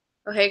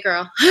 oh, hey,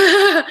 girl.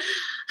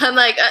 I'm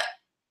like,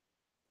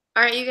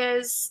 aren't you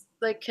guys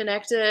like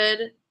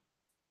connected?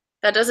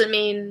 That doesn't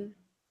mean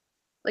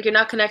like you're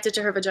not connected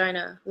to her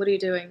vagina. What are you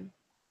doing?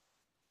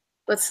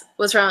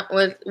 What's wrong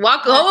with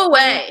go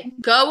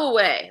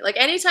away. Like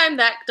anytime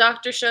that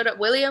doctor showed up,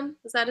 William,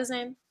 is that his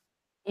name?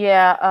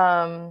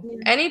 Yeah.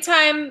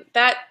 Anytime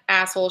that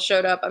asshole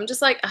showed up, I'm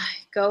just like,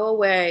 go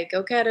away,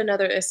 go get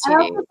another STD. I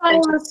also thought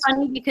it was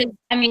funny because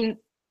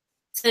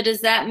so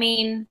does that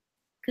mean?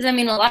 Because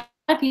a lot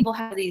of people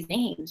have these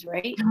names,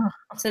 right?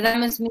 So that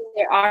must mean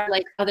there are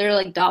like other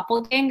like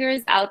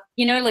doppelgangers out,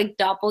 like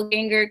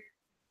doppelganger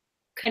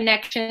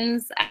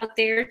connections out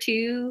there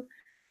too.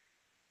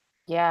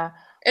 Yeah.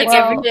 It's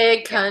a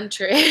big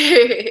country.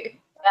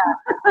 Yeah,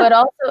 but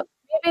also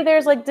maybe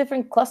there's like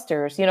different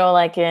clusters,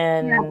 like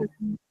in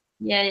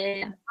yeah.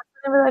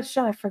 Remember that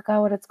show? I forgot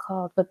what it's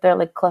called, but they're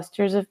like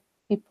clusters of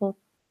people.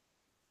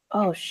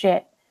 Oh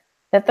shit,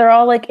 that they're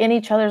all like in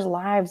each other's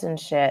lives and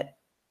shit,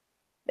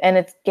 and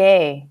it's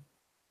gay.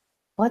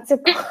 What's it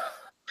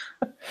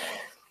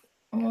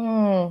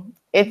called?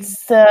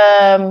 It's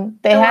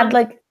they had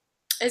like.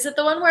 Is it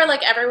the one where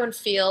like everyone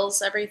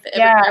feels everything,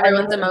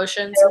 everyone's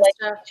emotions and like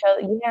stuff?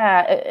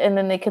 Yeah, and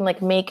then they can like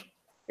make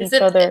each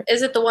other.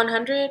 Is it the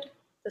 100?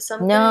 The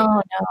something?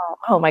 No.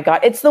 Oh my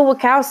god, it's the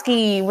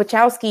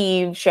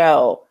Wachowski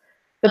show.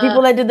 The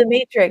people that did The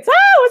Matrix.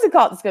 What's it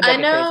called? It's good.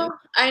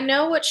 I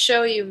know what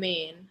show you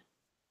mean.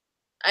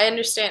 I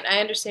understand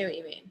what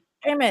you mean.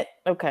 Damn it.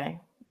 Okay,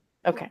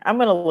 I'm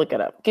gonna look it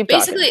up.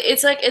 Basically,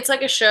 it's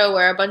like a show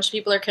where a bunch of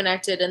people are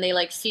connected and they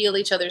like feel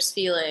each other's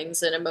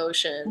feelings and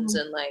emotions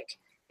and like.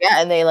 Yeah,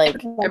 and they like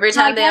every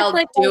time they all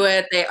do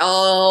it, they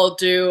all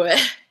do it.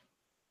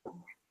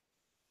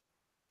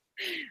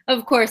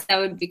 Of course, that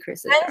would be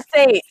Chris's.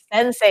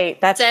 Sense8.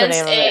 That's the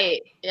name of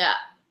it. Sense8. Yeah.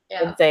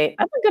 Sense8.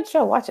 That's a good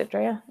show. Watch it,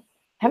 Drea.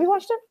 Have you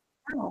watched it?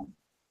 No,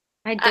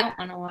 I don't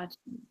want to watch it.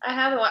 I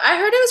haven't. I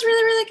heard it was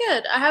really, really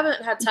good. I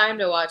haven't had time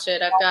to watch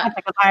it.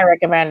 I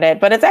recommend it,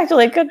 but it's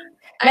actually good.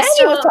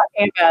 Mandy was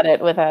talking about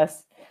it with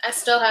us. I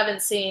still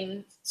haven't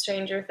seen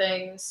Stranger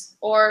Things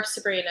or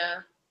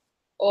Sabrina,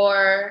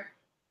 or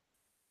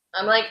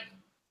I'm like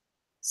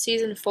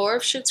season 4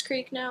 of Schitt's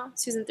Creek now.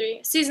 Season 3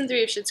 of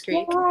Schitt's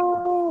Creek.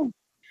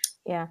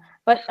 Yeah,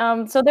 but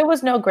so there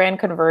was no grand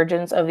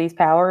convergence of these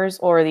powers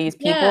or these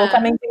people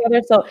coming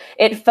together. So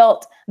it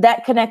felt,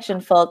 that connection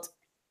felt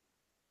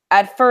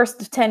at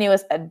first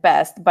tenuous at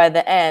best, by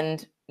the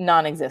end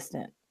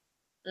non-existent.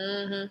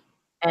 Mm-hmm.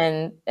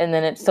 And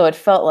then it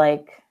felt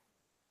like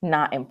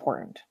not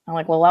important. I'm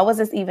like, well, why was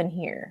this even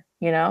here?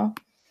 You know?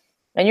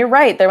 And you're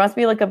right, there must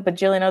be like a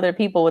bajillion other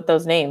people with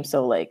those names.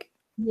 So like,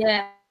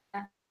 yeah.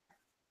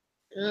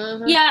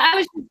 Mm-hmm. Yeah,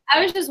 I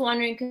was just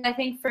wondering, because I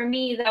think for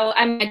me, though,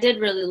 I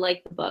did really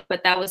like the book,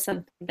 but that was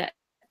something that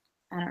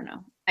I don't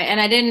know, and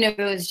I didn't know if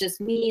it was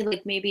just me,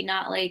 like maybe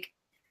not like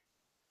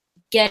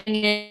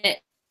getting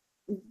it.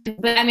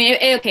 But I mean,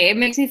 it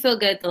makes me feel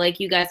good that like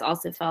you guys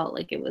also felt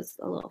like it was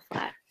a little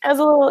flat. It was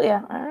a little,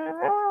 yeah. I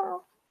don't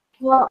know.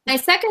 Well, my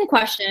second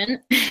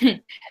question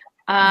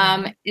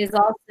is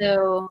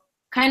also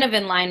kind of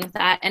in line with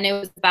that, and it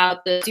was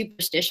about the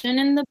superstition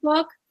in the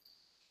book.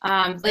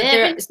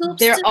 They're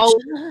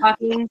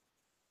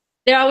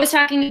always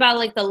talking about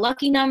like the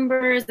lucky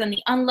numbers and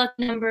the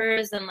unlucky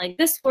numbers, and like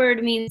this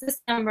word means this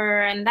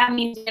number and that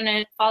means you're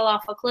gonna fall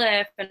off a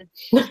cliff. And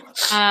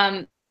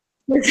no,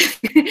 it's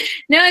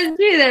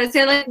true though.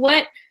 So like,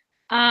 what,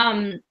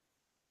 how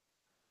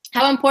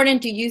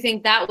important do you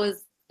think that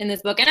was in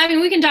this book? And I mean,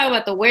 we can talk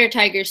about the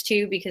were-tigers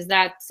too, because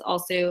that's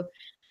also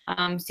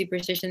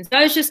superstition. So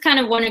I was just kind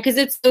of wondering, because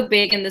it's so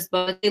big in this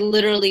book, they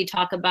literally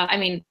talk about, I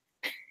mean,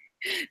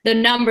 the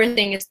number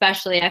thing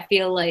especially, I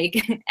feel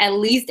like at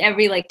least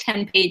every like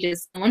 10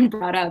 pages someone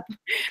brought up.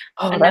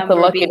 That's a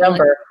lucky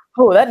number. Like,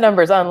 oh, that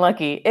number's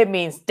unlucky. It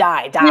means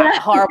die,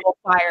 horrible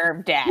fire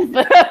of death.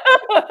 Yes,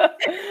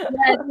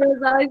 it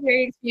was always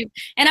very extreme.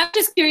 And I'm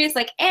just curious,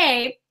 like,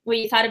 A, what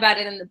you thought about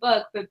it in the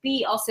book, but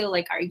B, also,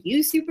 like, are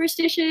you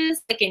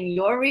superstitious? Like, in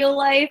your real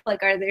life?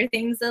 Like, are there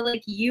things that,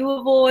 like, you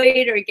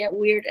avoid or get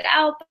weirded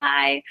out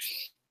by?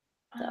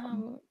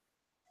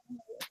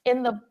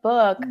 In the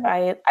book,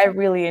 I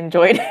really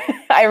enjoyed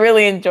I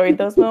really enjoyed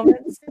those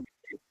moments,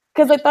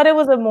 because I thought it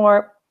was a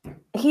more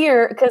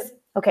here, because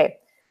okay,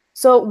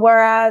 so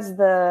whereas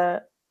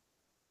the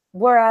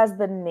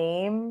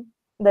name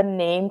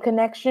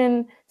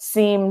connection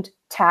seemed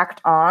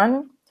tacked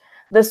on,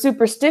 the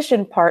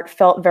superstition part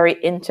felt very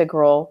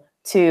integral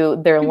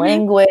to their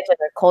language and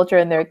their culture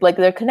and their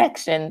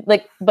connection,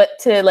 but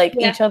to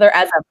each other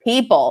as a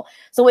people.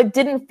 So it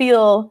didn't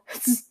feel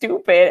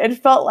stupid.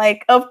 It felt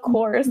like, of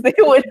course,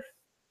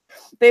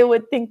 they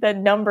would think that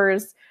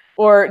numbers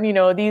or,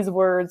 these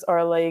words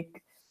are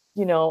like,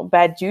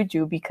 bad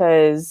juju,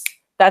 because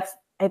I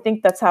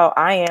think that's how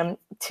I am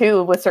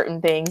too with certain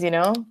things,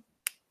 and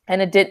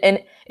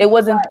it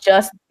wasn't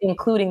just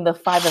including the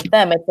 5 of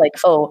them. It's like,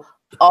 oh,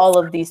 all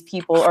of these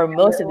people or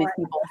most of these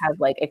people have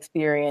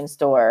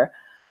experienced or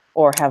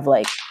have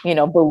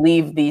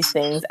believed these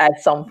things at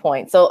some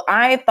point. So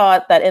I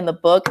thought that in the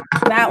book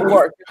that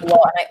worked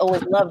well, and I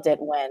always loved it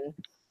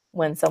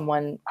when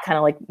someone kind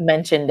of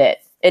mentioned it.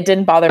 It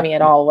didn't bother me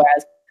at all.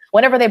 Whereas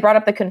whenever they brought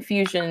up the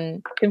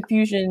confusion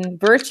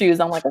virtues,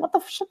 I'm like,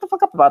 shut the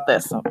fuck up about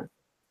this. So,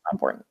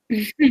 important.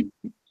 What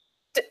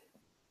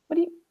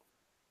do you?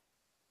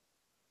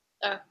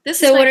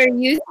 What are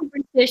you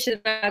superstitious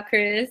about,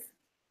 Chris?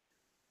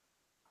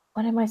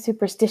 What am I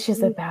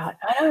superstitious about?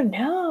 I don't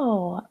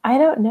know.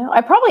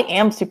 I probably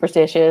am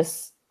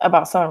superstitious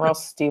about something real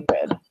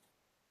stupid.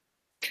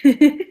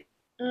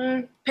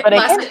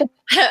 But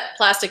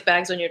plastic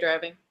bags when you're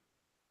driving.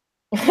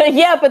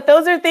 Yeah, but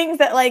those are things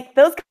that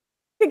those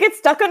could get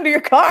stuck under your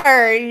car.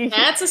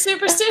 That's a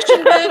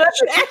superstition, bitch.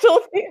 That's an actual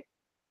thing.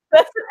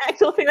 That's an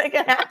actual thing that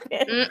can happen.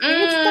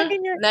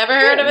 Never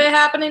heard of it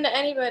happening to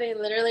anybody.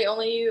 Literally,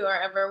 only you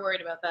are ever worried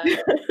about that.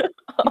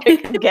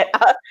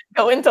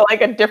 Go into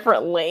a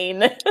different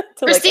lane.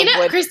 Christina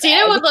would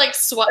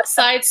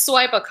side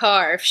swipe a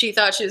car if she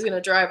thought she was going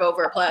to drive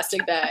over a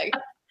plastic bag.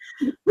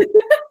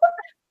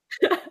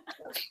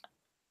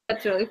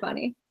 That's really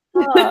funny.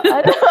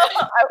 I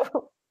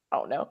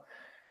don't know.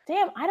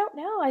 Damn, I don't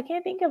know. I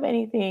can't think of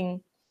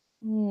anything.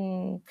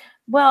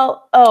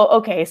 Well,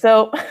 okay.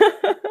 So,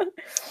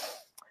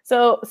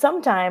 so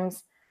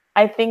sometimes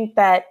I think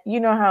that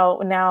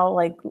how now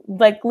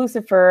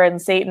Lucifer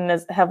and Satan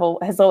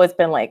has always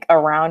been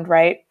around,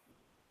 right,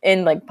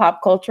 in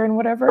pop culture and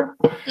whatever.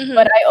 Mm-hmm.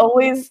 But I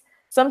always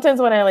sometimes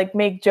when I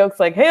make jokes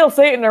like "Hail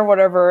Satan" or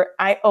whatever,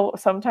 I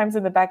sometimes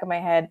in the back of my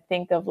head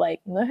think of no es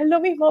lo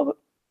mismo,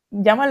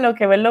 llámalo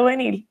que verlo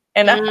venir,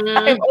 and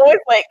I'm always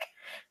like,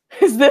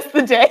 is this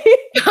the day?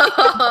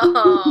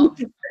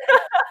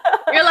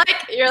 You're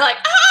like,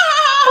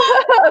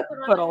 ah!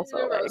 But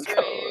also like,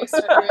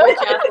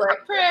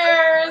 Catholic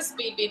prayers,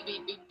 beep, beep,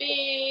 beep, beep,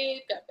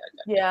 beep. Da, da,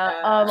 da,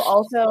 yeah. da.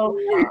 Also,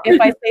 if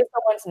I say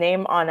someone's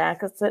name on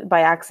accident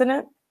by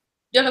accident,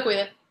 Dios lo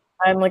cuide.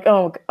 I'm like,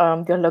 oh,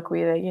 Dios lo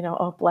cuide, you know,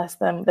 oh, bless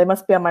them. They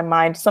must be on my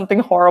mind. Something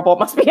horrible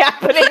must be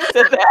happening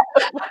to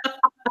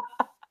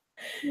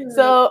them.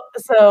 So,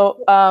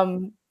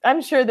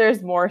 I'm sure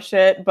there's more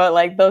shit, but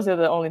like those are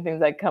the only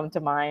things that come to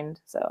mind.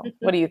 So,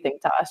 what do you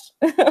think, Tosh?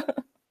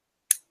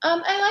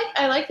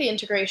 I like the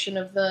integration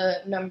of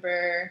the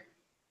number,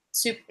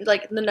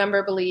 like the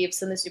number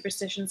beliefs and the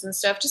superstitions and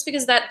stuff, just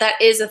because that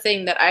is a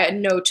thing that I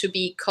know to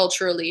be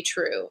culturally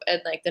true,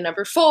 and like the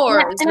number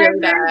 4 is really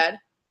bad.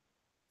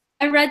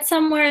 I read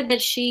somewhere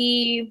that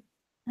I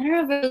don't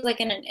know if it was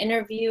like in an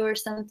interview or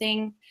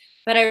something,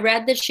 but I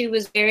read that she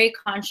was very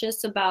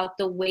conscious about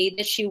the way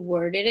that she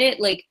worded it.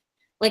 Like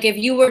if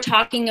you were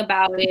talking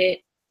about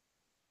it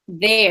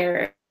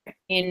there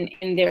in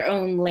their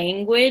own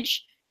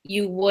language,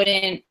 you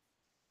wouldn't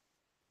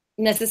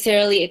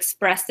necessarily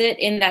express it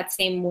in that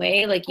same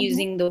way, like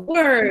using the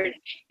word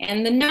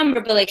and the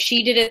number, but like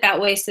she did it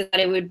that way so that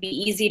it would be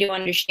easy to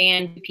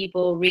understand to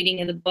people reading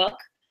in the book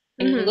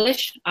in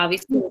English,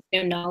 obviously with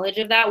no knowledge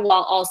of that,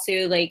 while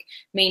also like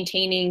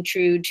maintaining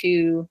true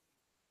to,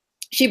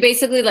 she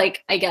basically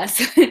like, I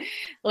guess,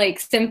 like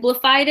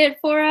simplified it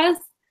for us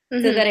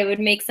so that it would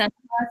make sense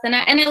to us. And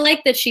I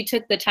like that she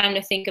took the time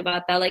to think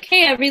about that, like,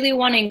 hey, I really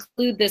want to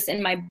include this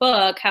in my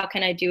book. How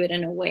can I do it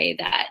in a way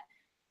that,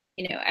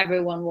 you know,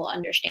 everyone will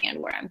understand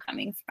where I'm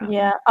coming from?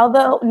 Yeah,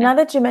 although now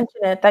that you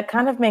mention it, that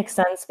kind of makes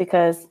sense,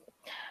 because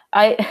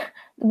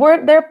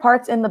were there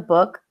parts in the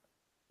book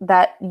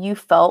that you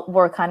felt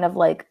were kind of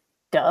like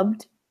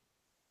dubbed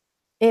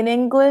in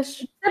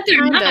English?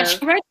 They're not.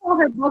 She writes all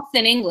her books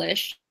in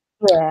English.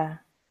 Yeah.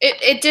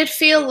 It did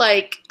feel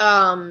like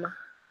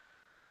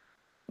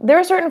there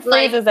are certain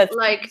phrases that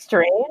like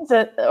strange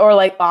or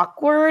like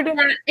awkward.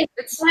 I think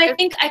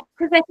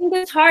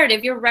it's hard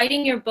if you're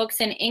writing your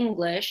books in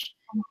English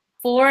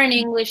for an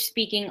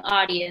English-speaking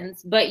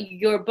audience, but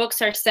your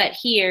books are set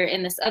here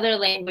in this other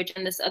language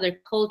and this other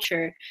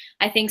culture.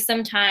 I think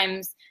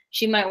sometimes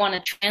she might want to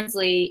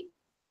translate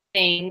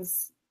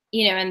things,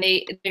 you know, and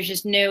there's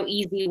just no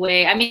easy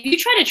way. I mean, if you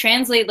try to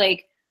translate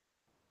like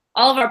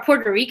all of our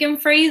Puerto Rican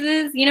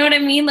phrases, you know what I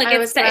mean? Like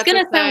it's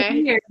gonna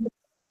sound weird.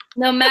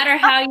 No matter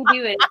how you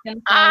do it, it's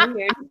gonna sound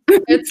weird.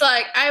 It's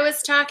like, I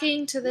was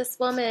talking to this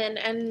woman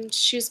and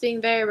she was being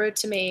very rude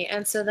to me,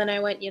 and so then I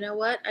went, you know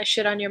what? I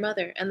shit on your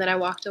mother, and then I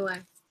walked away.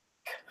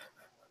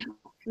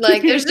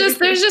 Like there's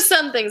just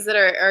some things that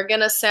are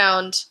gonna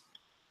sound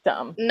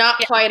dumb, not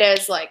quite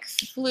as like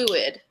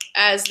fluid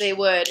as they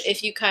would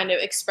if you kind of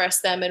express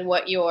them in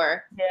what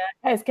you're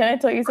guys, can I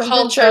tell you something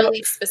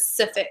culturally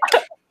specific?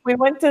 We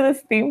went to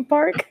this theme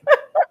park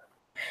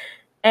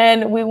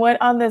and we went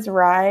on this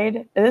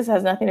ride. This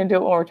has nothing to do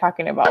with what we're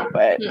talking about,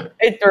 but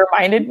it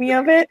reminded me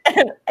of it.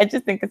 And I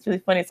just think it's really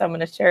funny, so I'm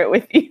going to share it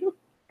with you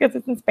because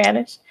it's in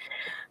Spanish.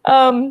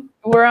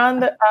 We're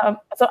on the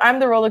so I'm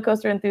the roller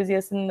coaster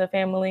enthusiast in the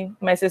family.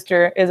 My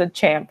sister is a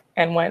champ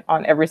and went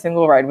on every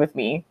single ride with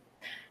me.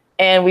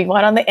 And we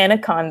went on the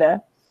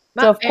Anaconda.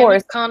 So of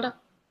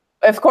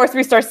course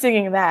we start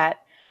singing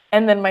that.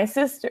 And then my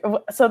sister,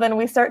 so then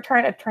we start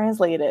trying to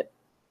translate it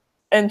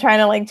and trying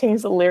to like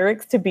change the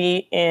lyrics to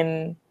be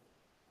in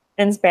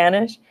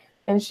Spanish.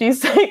 And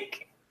she's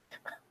like,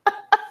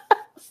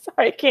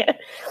 sorry, I can't.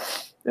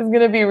 It's going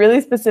to be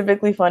really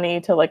specifically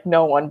funny to like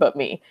no one but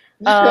me.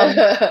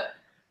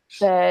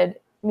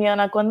 Said, mi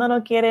anaconda no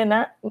quiere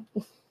nada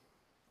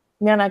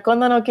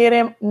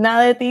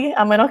de ti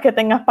a menos que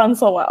tengas pan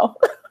sobao.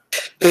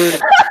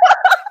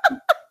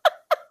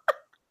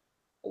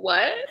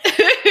 What?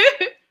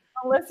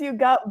 Unless you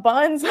got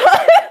buns.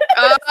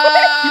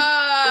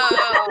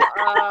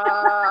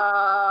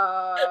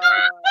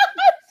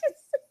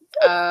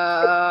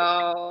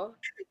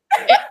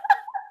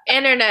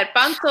 Internet,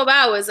 pan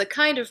sobao is a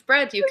kind of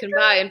bread you can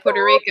buy in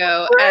Puerto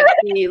Rico at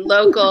the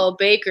local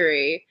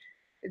bakery.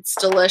 It's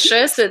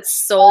delicious. It's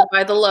sold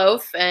by the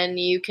loaf, and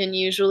you can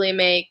usually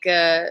make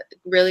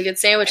really good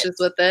sandwiches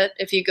with it.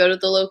 If you go to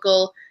the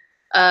local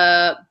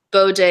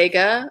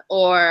bodega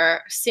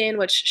or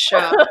sandwich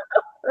shop,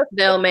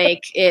 they'll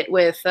make it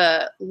with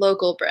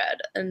local bread,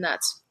 and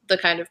that's the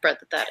kind of bread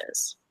that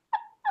is.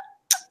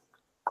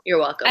 You're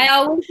welcome. I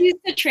always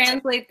used to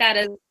translate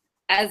that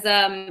as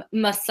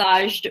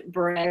massaged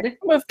bread.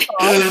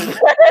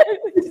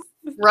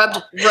 rubbed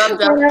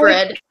up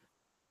bread.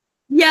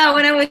 Yeah,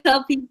 when I would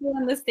tell people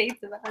in the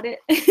States about it.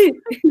 I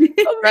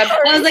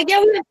was like,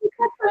 yeah, we have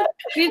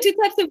two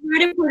types of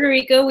bread in Puerto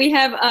Rico. We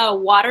have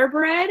water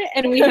bread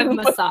and we have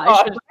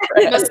massaged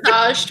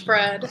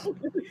bread.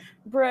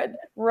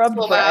 Rubbed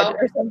bread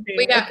or something.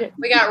 We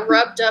got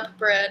rubbed up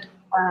bread.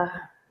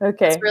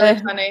 Okay. It's really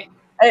funny.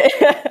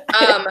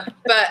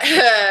 But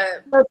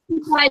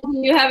do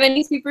you have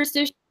any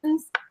superstitions?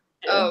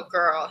 Oh,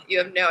 girl, you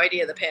have no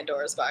idea the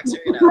Pandora's box are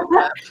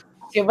gonna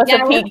Give us a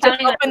peek.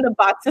 Just open the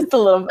box just a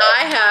little bit.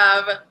 I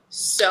have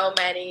so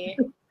many.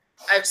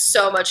 I have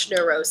so much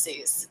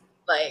neuroses,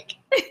 like,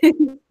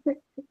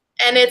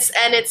 and it's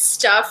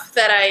stuff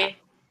that I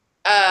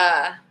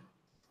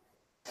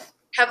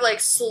have like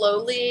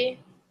slowly,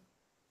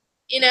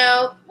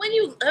 when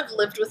you have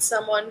lived with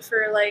someone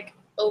for like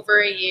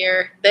over a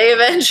year, they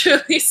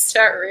eventually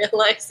start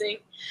realizing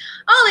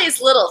all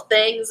these little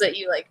things that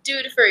you like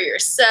do for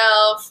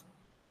yourself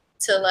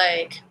to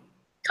like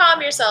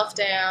calm yourself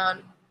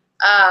down.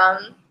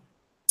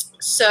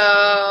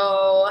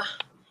 So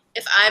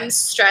if I'm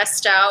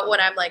stressed out when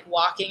I'm like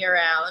walking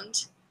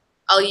around,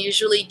 I'll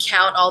usually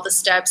count all the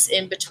steps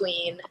in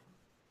between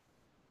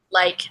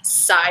like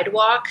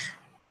sidewalk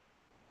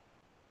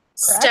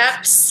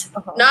steps,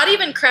 not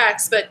even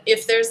cracks, but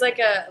if there's like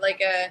a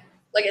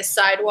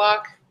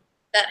sidewalk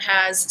that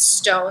has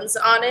stones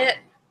on it,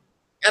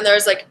 and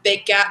there's like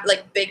big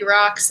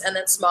rocks and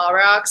then small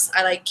rocks,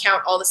 I like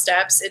count all the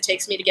steps it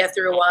takes me to get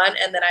through one,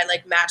 and then I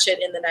like match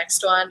it in the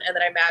next one, and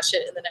then I match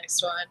it in the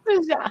next one.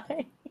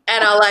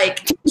 And I'll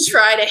like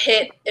try to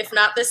hit, if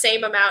not the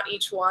same amount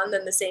each one,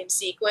 then the same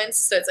sequence.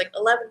 So it's like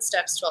 11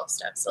 steps, 12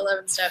 steps,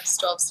 11 steps,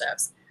 12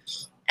 steps.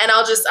 And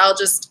I'll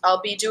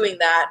be doing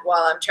that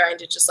while I'm trying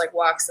to just like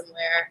walk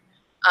somewhere.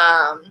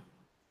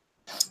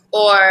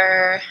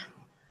 Or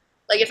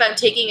like if I'm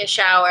taking a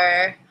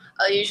shower,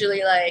 I'll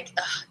usually like,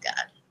 oh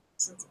God,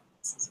 this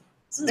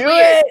is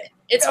weird.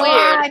 It's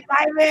weird.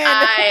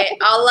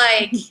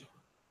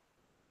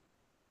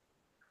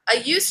 I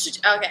used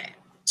to, okay,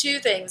 two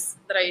things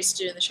that I used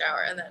to do in the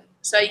shower. And then,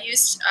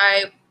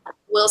 I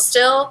will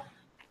still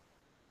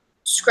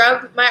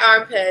scrub my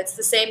armpits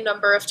the same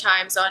number of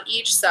times on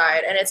each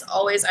side. And it's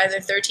always either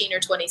 13 or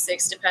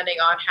 26, depending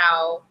on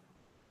how.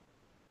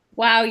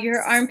 Wow,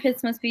 your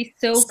armpits must be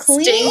so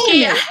clean.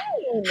 Stinky.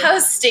 How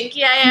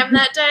stinky I am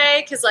that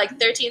day. Because like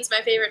 13 is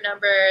my favorite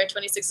number.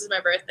 26 is my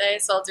birthday.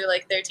 So I'll do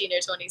like 13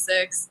 or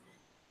 26.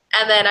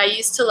 And then I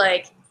used to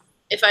like,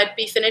 if I'd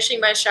be finishing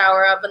my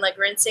shower up and like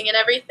rinsing and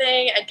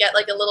everything, I'd get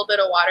like a little bit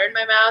of water in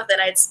my mouth and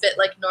I'd spit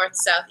like north,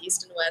 south,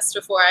 east, and west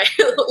before I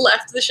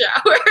left the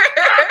shower.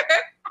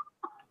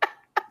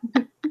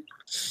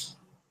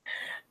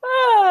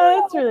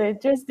 Oh, that's really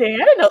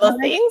interesting. I didn't know those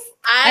things.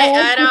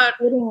 I don't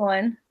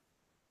know.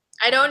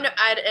 I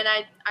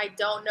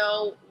don't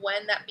know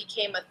when that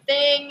became a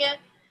thing.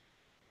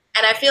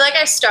 And I feel like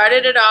I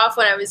started it off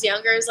when I was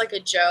younger as like a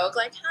joke,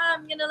 like,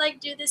 I'm gonna like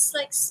do this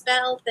like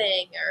spell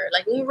thing or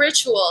like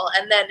ritual.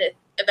 And then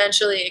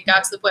eventually it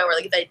got to the point where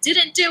like if I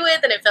didn't do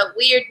it, then it felt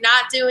weird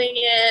not doing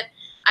it.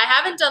 I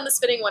haven't done the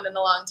spitting one in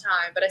a long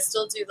time, but I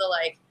still do the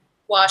like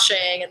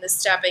washing and the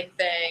stepping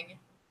thing.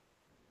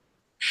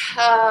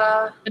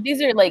 But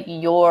these are like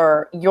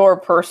your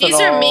personal. These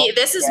are me.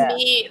 This is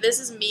me. This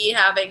is me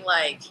having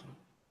like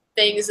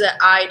things that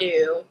I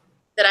do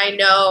that I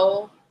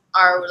know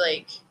are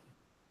like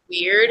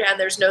weird, and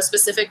there's no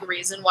specific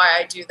reason why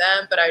I do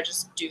them, but I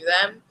just do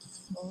them.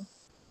 Mm-hmm.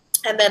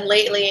 And then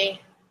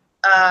lately,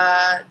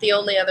 the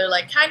only other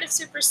like kind of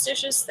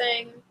superstitious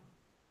thing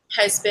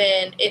has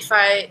been if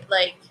I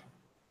like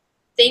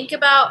think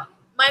about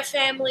my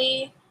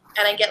family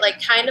and I get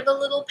like kind of a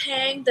little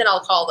pang, then I'll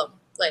call them.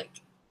 Like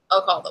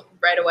I'll call them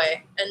right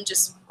away. And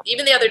just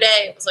even the other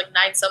day, it was like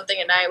 9-something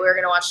at night. We were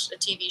gonna watch a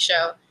TV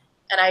show,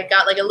 and I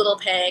got like a little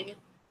pang,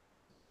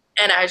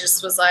 and I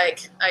just was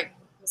like,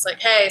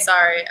 hey,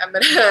 sorry, I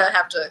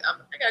gotta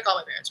call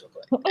my parents real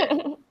quick,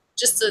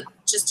 just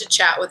to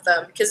chat with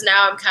them, because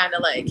now I'm kind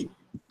of like,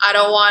 I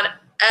don't want,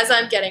 as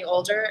I'm getting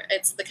older,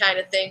 it's the kind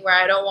of thing where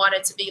I don't want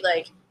it to be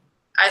like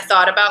I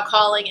thought about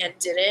calling and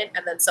didn't,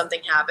 and then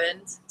something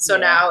happened. So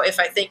now if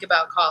I think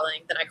about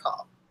calling, then I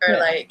call or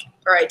I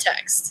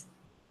text.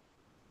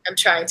 I'm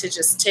trying to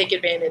just take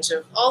advantage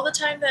of all the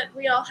time that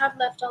we all have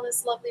left on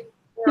this lovely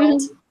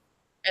world. Mm-hmm.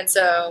 And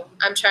so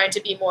I'm trying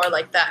to be more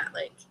like that.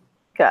 Like,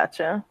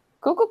 gotcha.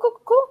 Cool.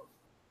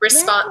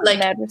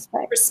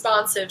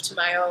 Responsive to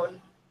my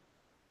own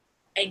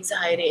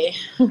anxiety.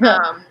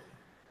 Am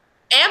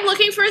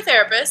looking for a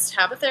therapist.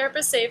 Have a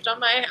therapist saved on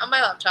my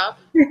laptop.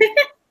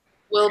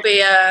 We'll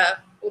be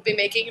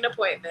making an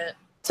appointment.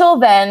 Till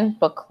then,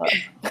 book club.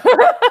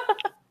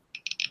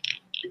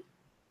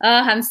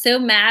 I'm so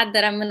mad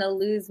that I'm gonna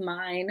lose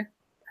mine.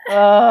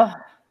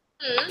 Drea,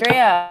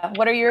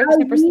 what are you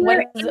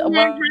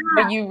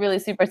really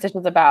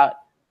superstitious about?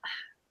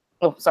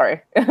 Oh,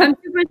 sorry. I'm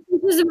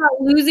superstitious about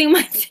losing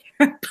my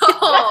therapist.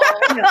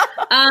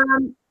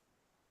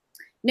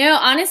 No,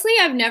 honestly,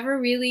 I've never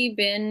really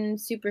been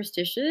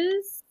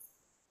superstitious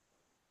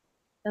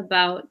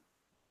about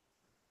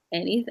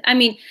anything. I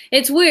mean,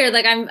 it's weird.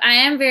 Like I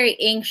am very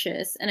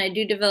anxious, and I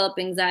do develop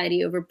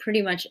anxiety over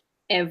pretty much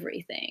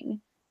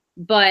everything.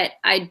 But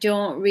I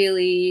don't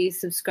really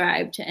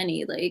subscribe to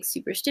any like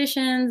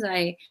superstitions.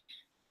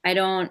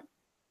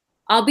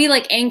 I'll be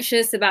like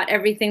anxious about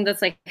everything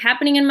that's like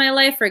happening in my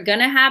life or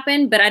gonna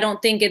happen, but I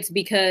don't think it's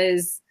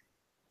because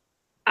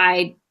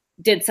I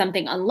did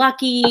something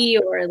unlucky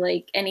or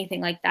like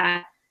anything like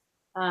that.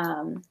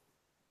 I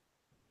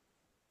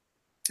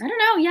don't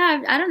know.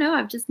 Yeah, I don't know.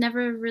 I've just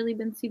never really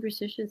been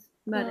superstitious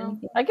about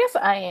anything. I guess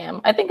I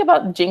am. I think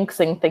about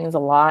jinxing things a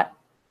lot.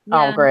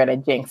 Oh, great! I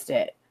jinxed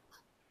it.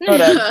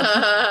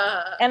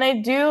 And I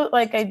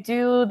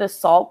do the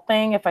salt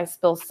thing. If I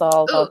spill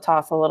salt, I'll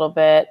toss a little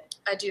bit.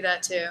 I do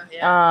that too.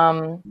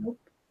 Yeah.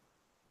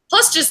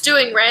 Plus, just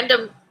doing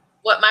random,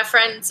 what my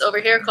friends over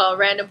here call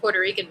random Puerto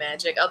Rican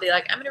magic. I'll be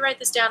like, I'm gonna write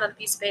this down on a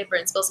piece of paper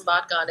and spill some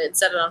vodka on it and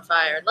set it on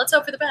fire, and let's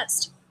hope for the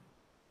best.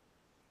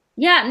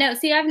 Yeah. No.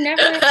 See, I've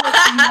never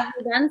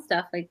done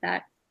stuff like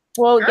that.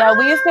 Well, yeah,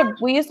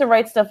 we used to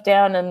write stuff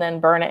down and then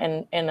burn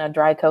it in a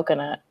dry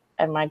coconut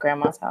at my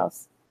grandma's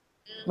house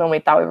when we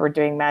thought we were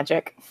doing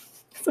magic.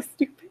 So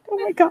stupid. Oh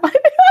my god.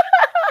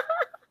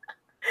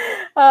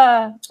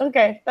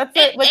 Okay, that's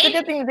it. What's a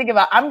good thing to think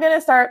about? I'm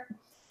gonna start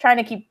trying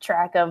to keep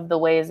track of the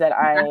ways that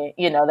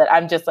that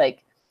I'm just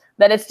like,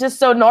 that it's just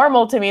so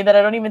normal to me that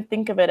I don't even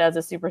think of it as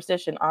a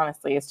superstition.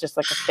 Honestly, it's just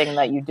like a thing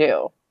that you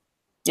do.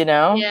 You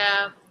know?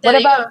 Yeah.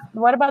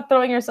 What about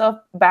throwing yourself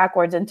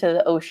backwards into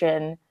the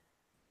ocean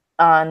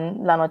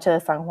on La Noche de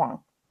San Juan?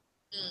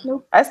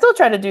 Nope. I still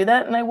try to do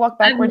that, and I walk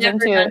backwards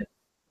into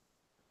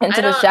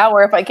the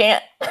shower if I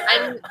can't.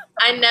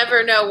 I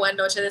never know when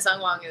Noche de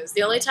San Juan is.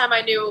 The only time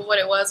I knew what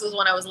it was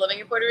when I was living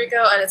in Puerto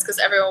Rico, and it's because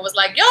everyone was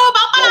like, "Yo,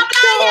 Mama,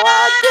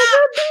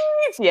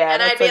 yeah!"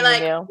 And I'd be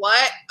like,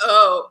 "What?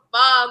 Oh,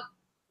 Mom,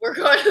 we're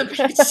going to the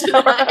beach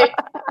tonight."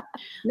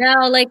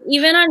 No, like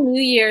even on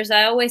New Year's,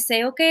 I always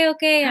say, okay,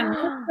 I'm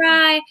gonna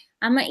try.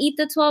 I'm gonna eat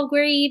the 12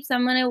 grapes.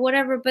 I'm gonna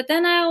whatever. But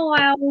then I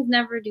always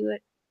never do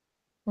it.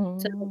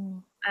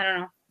 So I don't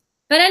know.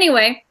 But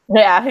anyway.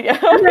 Yeah.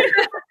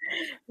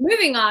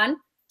 Moving on.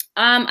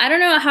 I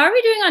don't know. How are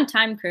we doing on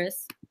time,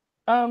 Chris?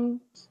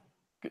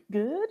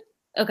 Good.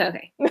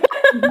 Okay.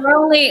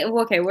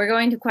 We're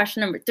going to question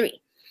number 3.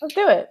 Let's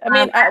do it. I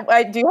mean,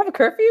 I do have a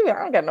curfew. I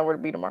don't got nowhere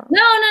to be tomorrow.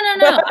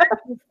 No.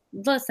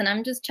 Listen,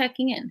 I'm just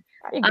checking in.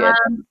 Okay.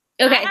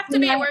 I have to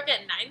be at work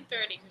at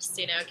 9:30,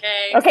 Christina.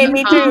 Okay. Okay,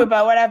 me too.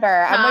 But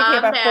whatever. I'm waking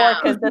up at 4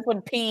 because this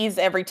one pees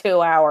every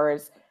 2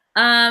 hours.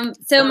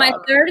 So my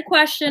third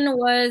question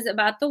was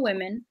about the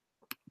women.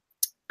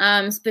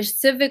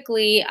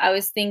 Specifically, I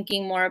was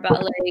thinking more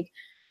about like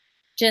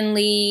Jin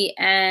Lee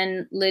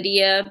and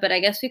Lydia, but I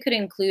guess we could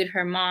include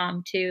her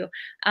mom too.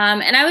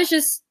 And I was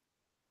just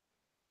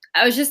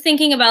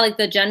thinking about like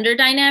the gender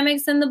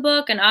dynamics in the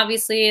book, and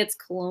obviously it's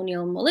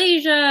colonial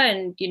Malaysia,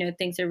 and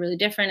things are really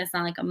different. It's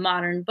not like a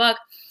modern book.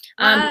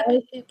 But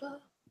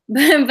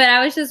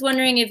I was just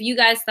wondering if you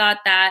guys thought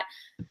that,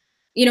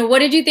 what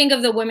did you think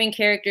of the women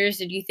characters?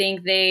 Did you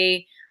think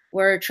they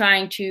were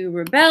trying to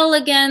rebel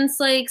against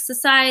like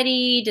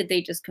society? Did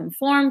they just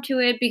conform to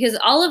it? Because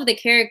all of the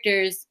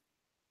characters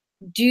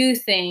do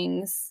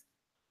things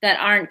that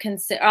aren't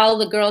all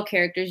the girl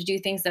characters do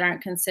things that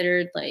aren't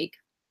considered like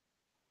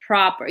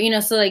proper,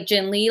 so like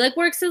Jin Lee like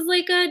works as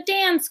like a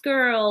dance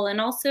girl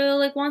and also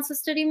like wants to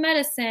study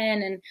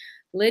medicine, and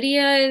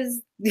Lydia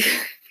is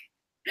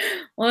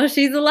well,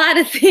 she's a lot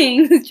of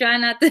things. Try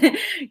not to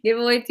give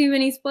away too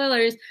many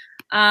spoilers.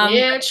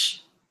 Bitch.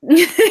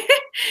 The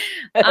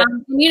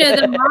mom,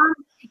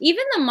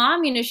 even the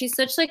mom, she's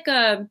such like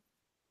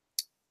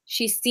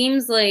she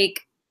seems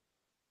like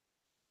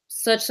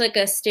such like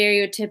a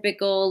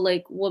stereotypical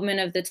like woman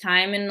of the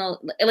time, and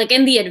like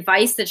in the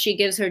advice that she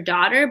gives her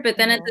daughter, but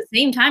then at the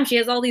same time she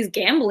has all these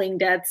gambling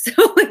debts.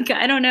 So like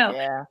I don't know.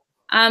 Yeah.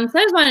 So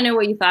I just want to know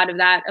what you thought of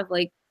that, of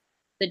like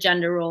the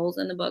gender roles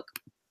in the book.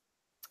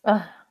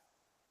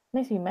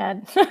 Makes me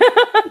mad.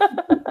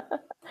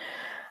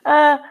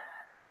 I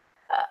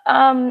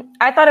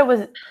thought it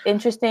was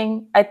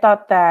interesting. I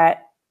thought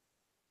that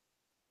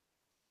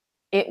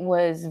it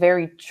was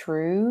very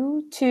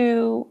true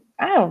to.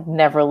 I've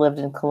never lived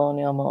in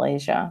colonial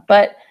Malaysia,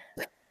 but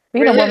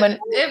being a woman.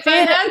 If I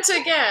had to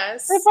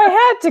guess,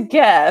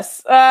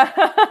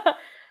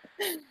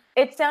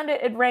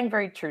 it rang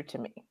very true to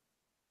me.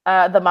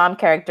 The mom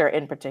character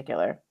in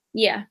particular.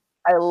 Yeah,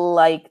 I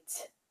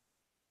liked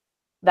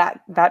that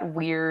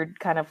weird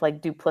kind of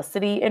like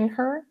duplicity in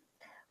her,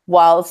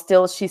 while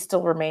she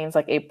still remains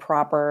like a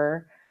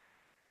proper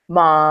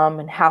mom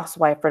and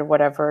housewife or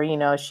whatever.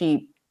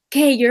 She.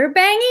 Okay, you're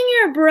banging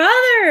your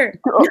brother.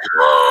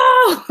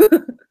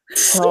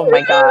 Oh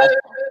my gosh.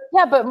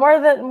 Yeah, but more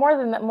than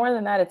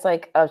that, it's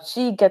like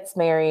she got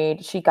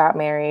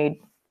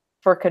married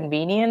for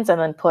convenience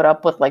and then put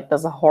up with like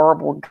this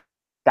horrible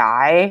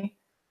guy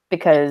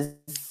because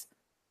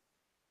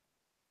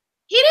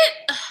he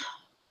didn't.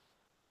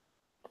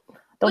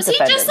 Was he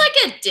just like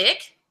a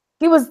dick?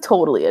 He was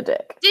totally a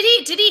dick.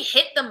 Did he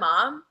hit the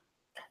mom?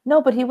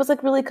 No, but he was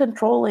like really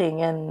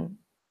controlling and.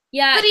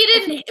 Yeah, but he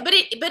didn't.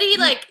 But he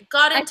like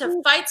got into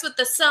fights with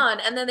the son,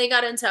 and then they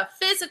got into a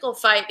physical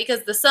fight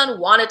because the son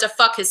wanted to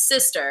fuck his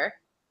sister,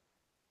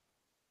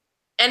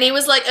 and he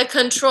was like a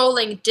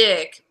controlling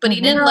dick. But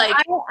he didn't like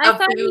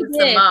abuse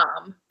the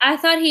mom. I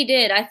thought he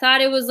did. I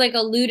thought it was like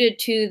alluded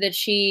to that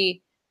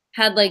she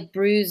had like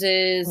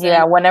bruises.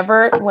 Yeah,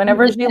 whenever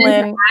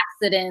Jilin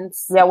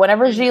accidents. Yeah,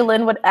 whenever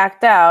Jilin would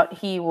act out,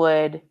 he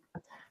would.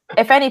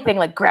 If anything,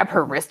 like grab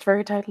her wrist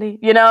very tightly,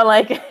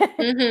 like,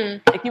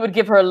 like he would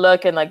give her a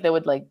look, and like they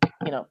would like,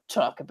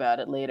 talk about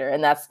it later.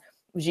 And that's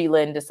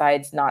Jilin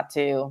decides not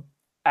to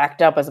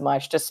act up as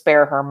much to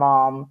spare her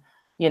mom,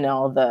 you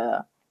know,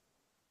 the.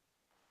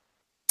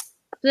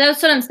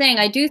 That's what I'm saying.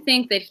 I do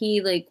think that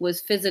he like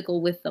was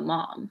physical with the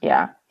mom.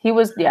 Yeah, he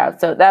was. Yeah,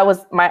 so that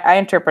was I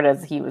interpret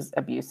as he was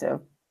abusive.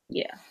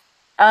 Yeah.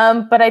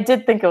 But I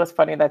did think it was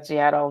funny that she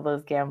had all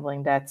those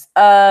gambling debts.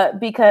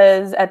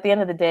 Because at the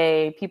end of the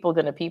day, people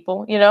gonna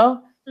people, you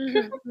know?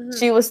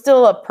 She was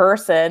still a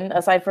person,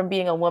 aside from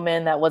being a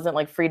woman that wasn't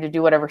like free to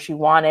do whatever she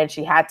wanted.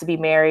 She had to be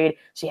married.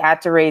 She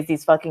had to raise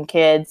these fucking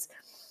kids.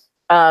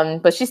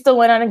 But she still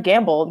went on and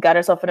gambled, got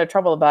herself into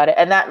trouble about it.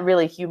 And that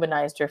really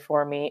humanized her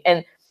for me.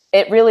 And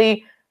it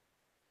really,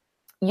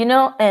 you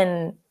know,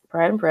 and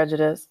Pride and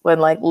Prejudice, when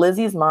like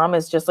Lizzie's mom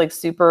is just like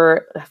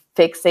super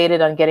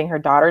fixated on getting her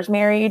daughters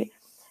married,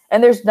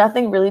 and there's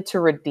nothing really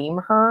to redeem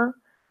her.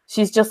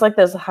 She's just like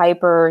this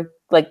hyper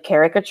like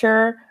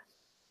caricature.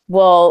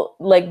 Well,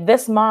 like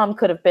this mom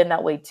could have been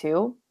that way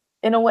too,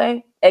 in a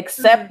way,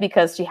 except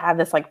because she had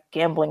this like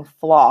gambling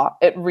flaw.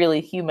 It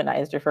really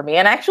humanized her for me,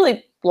 and I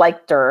actually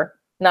liked her,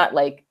 not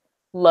like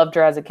loved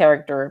her as a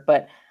character,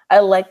 but I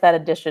like that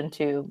addition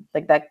to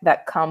like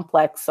that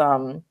complex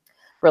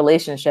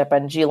relationship,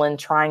 and Jilin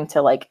trying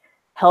to like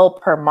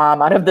help her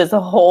mom out of this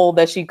hole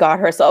that she got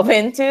herself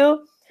into,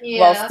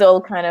 while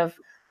still kind of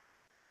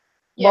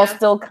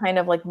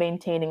like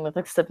maintaining with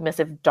a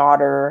submissive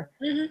daughter,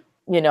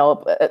 you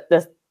know,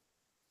 this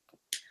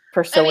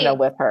persona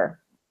with her.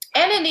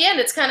 And in the end,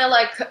 it's kind of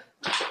like,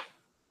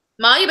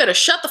 Ma, you better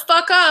shut the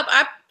fuck up.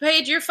 I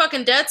paid your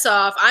fucking debts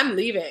off. I'm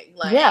leaving.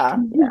 Like, yeah.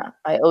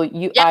 I owe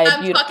you. Yeah,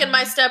 I'm fucking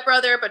my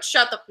stepbrother, but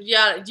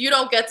you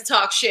don't get to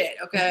talk shit,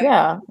 okay?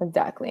 Yeah,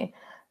 exactly.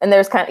 And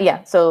there's kind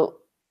of, so,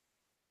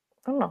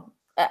 I don't know.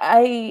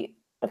 I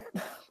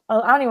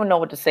don't even know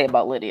what to say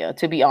about Lydia,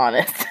 to be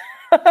honest.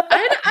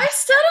 I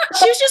still don't,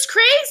 she was just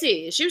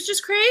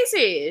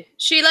crazy.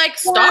 She like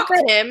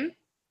stalked him.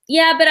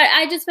 Yeah, but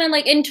I just meant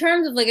like in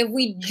terms of like if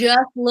we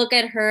just look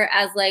at her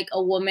as like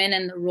a woman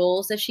and the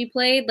roles that she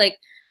played, like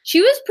she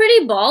was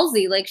pretty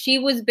ballsy. Like she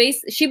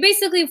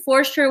basically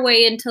forced her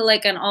way into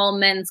like an all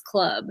men's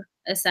club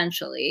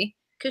essentially.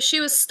 Because she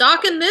was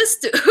stalking this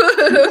dude.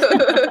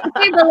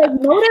 Okay, but like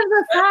motives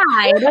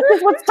aside, this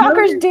is what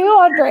stalkers do,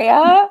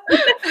 Andrea.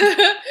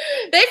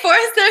 They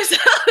forced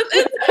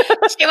themselves.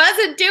 She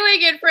wasn't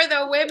doing it for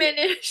the women,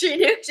 and she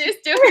knew she was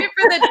doing it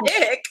for the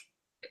dick.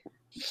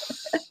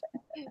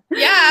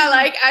 Yeah,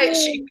 like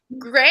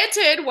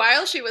granted,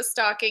 while she was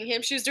stalking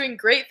him, she was doing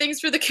great things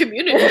for the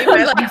community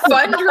by like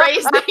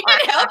fundraising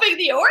and helping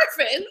the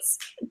orphans.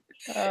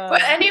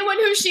 But anyone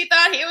who she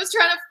thought he was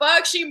trying to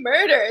fuck, she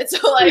murdered.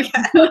 So like,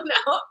 I don't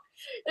know.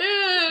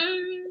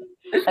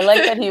 I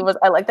like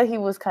that he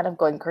was kind of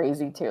going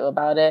crazy too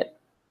about it.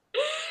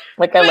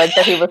 Like I like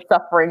that he was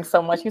suffering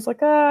so much. He's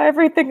like,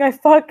 everything I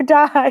fuck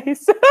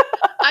dies.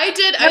 I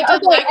did like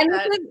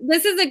that.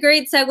 This is a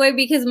great segue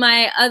because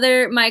my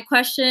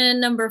question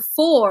number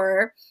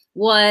 4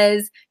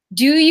 was,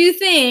 do you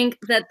think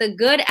that the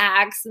good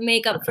acts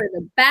make up for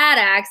the bad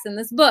acts in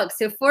this book?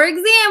 So for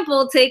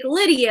example, take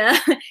Lydia,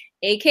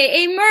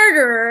 aka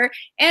murderer,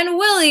 and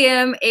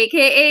William,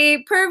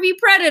 aka pervy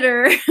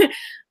predator.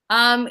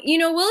 You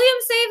know, William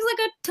saves like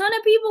a ton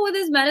of people with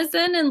his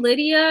medicine, and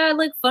Lydia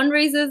like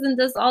fundraises and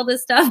does all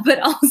this stuff, but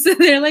also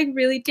they're like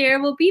really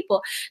terrible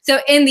people.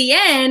 So in the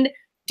end,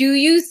 do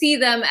you see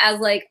them as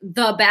like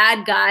the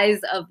bad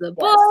guys of the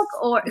book,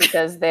 or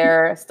because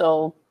they're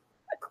still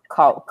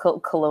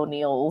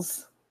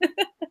colonials?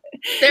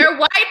 They're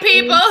white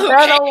people.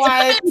 They're the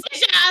whites.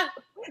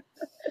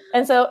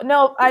 And so,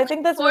 no, I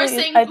think that's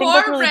really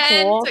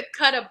cool. To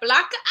cut a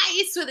block of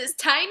ice with his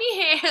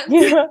tiny hands.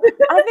 Yeah,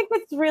 I think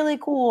it's really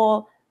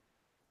cool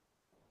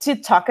to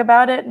talk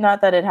about it. Not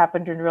that it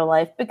happened in real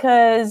life,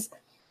 because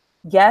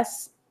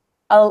yes,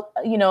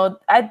 you know,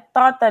 I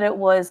thought that it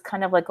was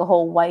kind of like a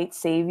whole white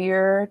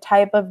savior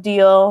type of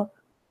deal.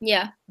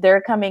 Yeah,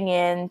 they're coming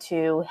in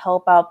to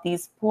help out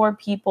these poor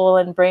people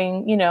and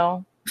bring, you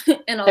know,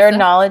 and their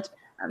knowledge.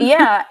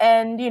 Yeah,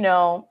 and you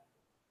know,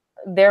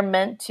 they're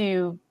meant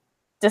to,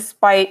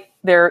 despite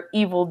their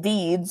evil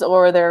deeds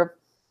or their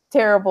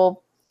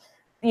terrible,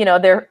 you know,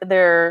 they're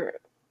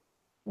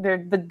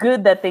the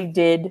good that they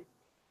did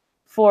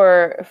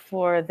for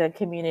the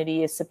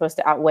community is supposed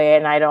to outweigh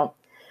it.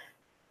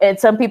 And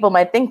some people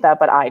might think that,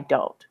 but I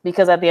don't,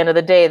 because at the end of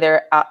the day,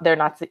 they're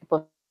not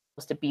supposed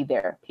to be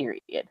there,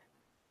 period.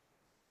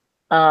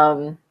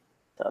 So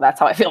that's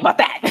how I feel about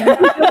that.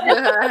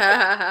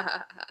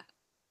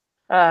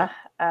 Yeah,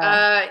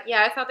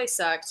 I thought they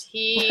sucked.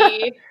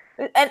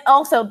 And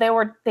also, they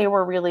were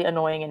really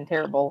annoying and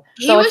terrible.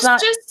 He was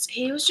just.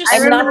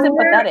 I'm not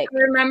sympathetic.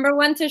 Remember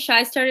when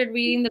Tashai started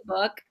reading the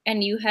book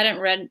and you hadn't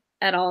read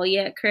at all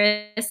yet,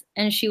 Chris?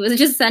 And she was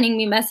just sending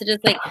me messages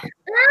like,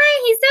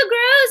 "Hi, he's so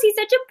gross. He's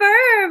such a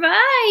perv.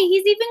 Hi,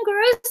 he's even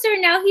grosser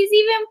now. He's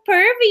even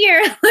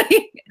pervier."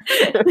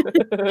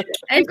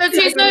 Because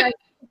he's like,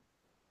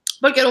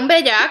 porque era un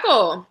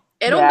bellaco.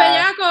 Era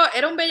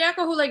un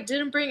bellaco who like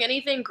didn't bring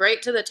anything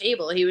great to the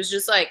table. He was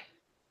just like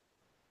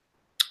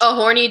a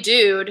horny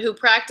dude who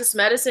practiced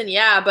medicine,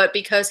 yeah, but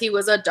because he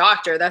was a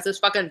doctor, that's his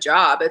fucking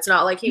job. It's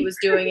not like he was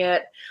doing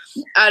it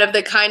out of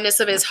the kindness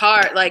of his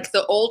heart, like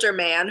the older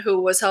man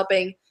who was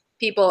helping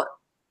people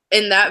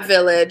in that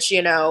village,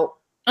 you know,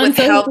 with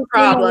health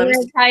problems.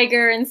 A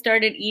tiger and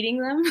started eating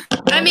them.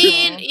 I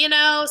mean, you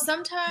know,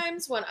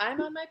 sometimes when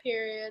I'm on my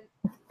period,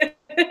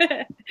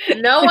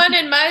 no one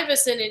in my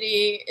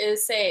vicinity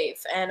is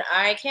safe, and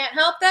I can't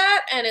help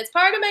that, and it's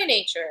part of my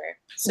nature.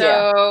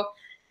 So,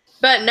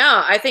 but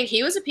no, I think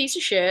he was a piece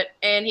of shit,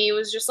 and he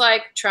was just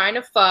like trying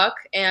to fuck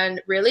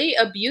and really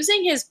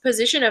abusing his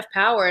position of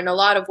power in a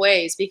lot of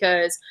ways,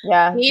 because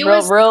he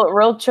was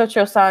real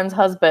Chocho-san's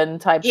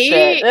husband type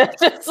shit.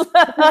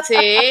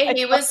 See,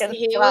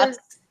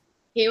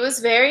 he was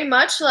very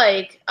much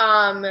like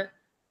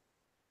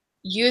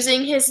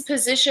using his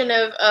position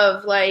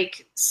of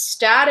like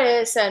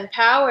status and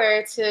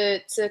power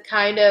to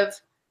kind of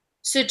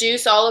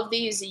seduce all of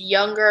these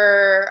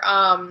younger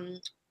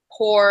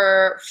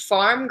poor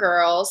farm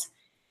girls,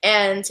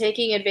 and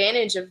taking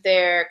advantage of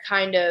their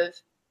kind of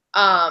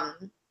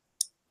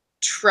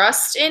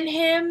trust in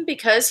him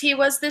because he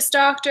was this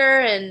doctor,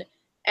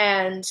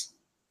 and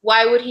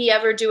why would he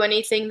ever do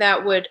anything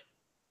that would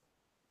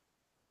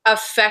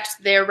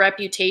affect their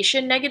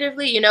reputation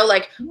negatively? You know,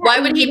 like why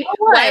would he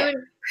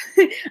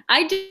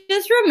I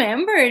just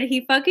remembered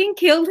he fucking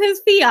killed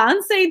his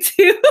fiance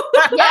too.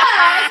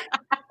 Yeah,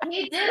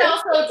 he did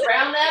also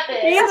drown that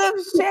bitch. He's a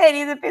shit.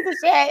 He's a piece of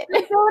shit.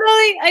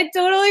 I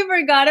totally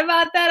forgot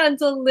about that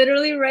until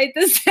literally right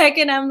this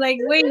second. I'm like,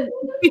 wait,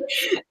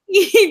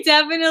 he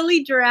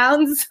definitely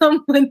drowned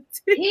someone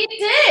too. He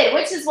did,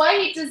 which is why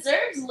he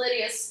deserves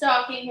Lydia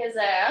stalking his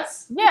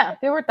ass. Yeah,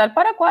 they were tal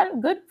para cual,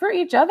 good for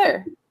each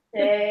other.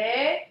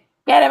 Hey.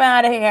 Get him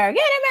out of here. Get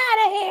him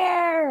out of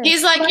here.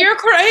 He's like, you're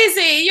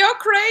crazy. You're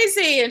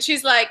crazy. And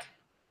she's like,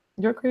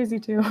 you're crazy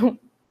too.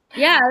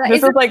 Yeah.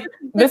 This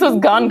was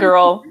Gone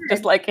Girl.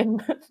 Just like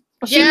in.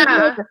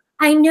 Yeah.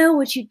 I know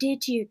what you did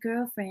to your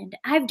girlfriend.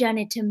 I've done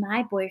it to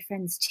my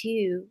boyfriends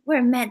too.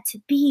 We're meant to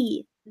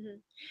be. Mm-hmm.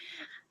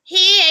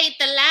 He ate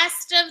the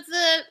last of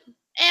the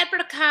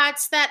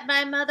apricots that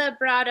my mother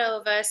brought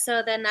over,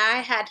 so then I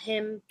had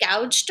him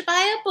gouged by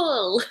a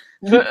bull.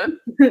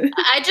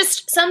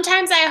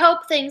 Sometimes I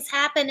hope things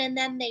happen and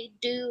then they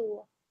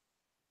do.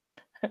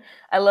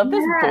 I love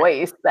this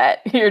voice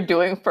that you're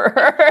doing for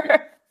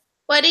her.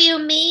 What do you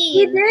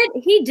mean?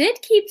 He did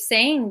keep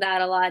saying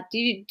that a lot.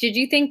 Did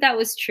you think that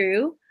was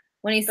true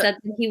when he said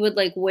that he would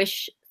like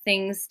wish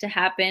things to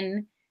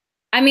happen?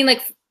 I mean,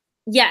 like,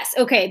 yes,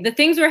 okay, the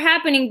things were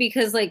happening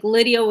because like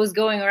Lydia was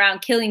going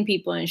around killing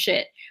people and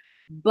shit,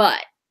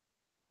 but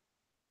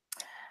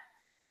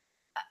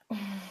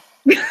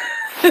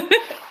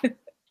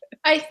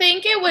I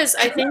think it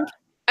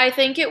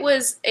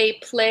was a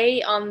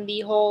play on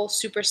the whole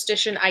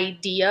superstition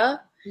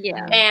idea.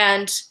 Yeah.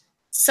 And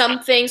some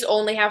things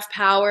only have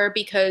power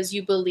because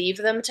you believe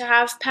them to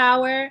have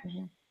power.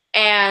 Mm-hmm.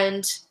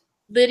 And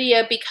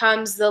Lydia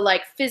becomes the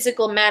like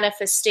physical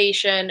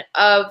manifestation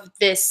of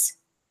this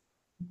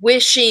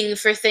wishing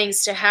for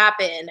things to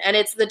happen. And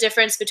it's the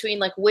difference between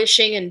like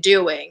wishing and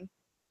doing.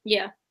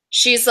 Yeah.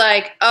 She's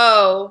like,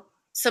 oh,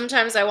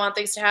 sometimes I want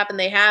things to happen,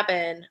 they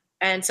happen.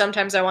 And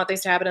sometimes I want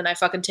things to happen and I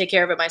fucking take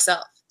care of it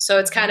myself. So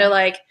it's kind of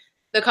like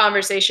the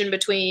conversation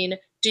between,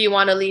 do you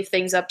want to leave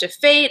things up to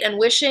fate and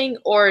wishing,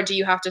 or do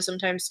you have to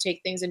sometimes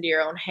take things into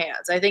your own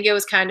hands? I think it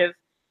was kind of,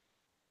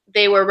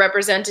 they were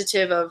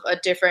representative of a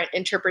different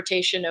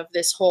interpretation of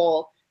this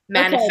whole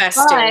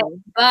manifesting. Okay,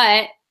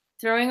 but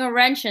throwing a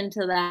wrench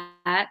into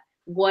that,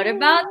 what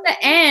about the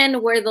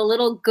end where the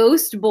little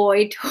ghost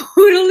boy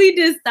totally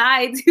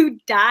decides who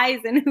dies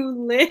and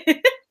who lives?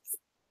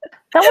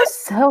 That was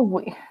so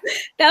weird.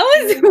 That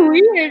was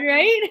weird,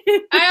 right?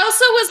 I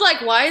also was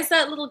like, why is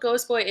that little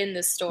ghost boy in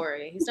this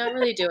story? He's not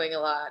really doing a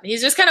lot.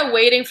 He's just kind of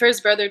waiting for his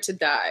brother to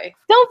die.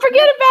 Don't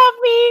forget about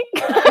me.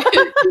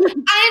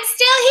 I'm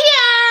still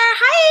here.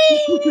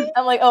 Hi.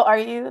 I'm like, oh, are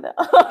you?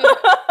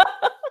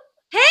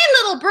 Hey,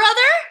 little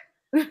brother.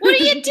 What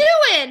are you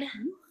doing?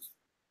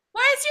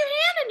 Why is your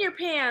hand in your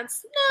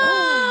pants?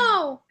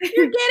 No.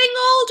 You're getting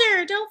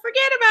older. Don't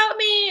forget about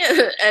me.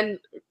 And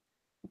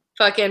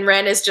fucking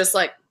Ren is just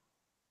like,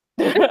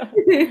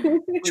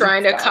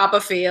 trying to cop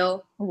a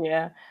feel.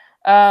 Yeah.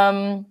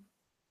 About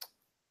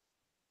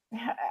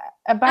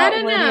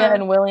Lydia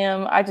and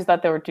William, I just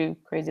thought they were two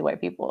crazy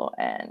white people,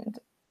 and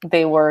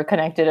they were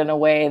connected in a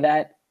way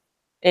that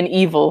in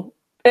evil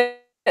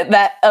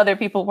that other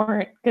people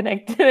weren't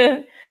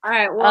connected. All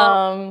right.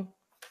 Well,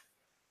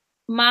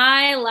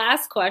 my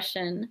last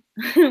question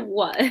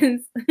was: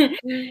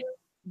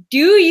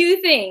 do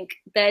you think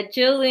that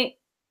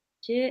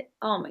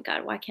oh my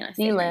God, why can't I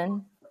say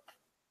Jilin?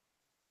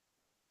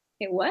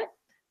 Okay, what?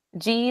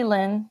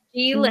 Jilin.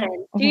 Jilin.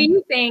 Mm-hmm. Do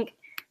you think?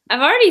 I've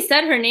already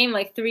said her name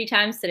like 3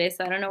 times today,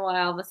 so I don't know why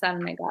all of a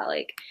sudden I got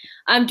like.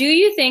 Do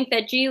you think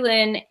that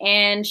Jilin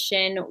and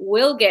Shin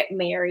will get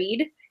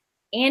married,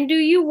 and do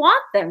you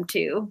want them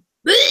to?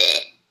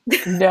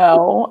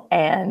 No,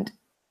 and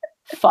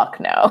fuck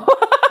no.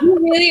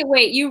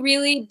 You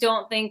really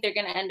don't think they're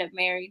gonna end up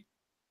married?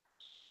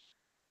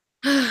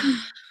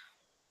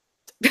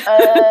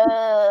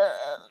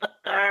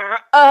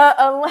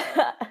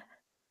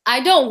 I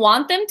don't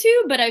want them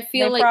to, but I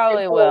feel they like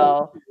probably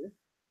will.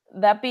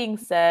 That being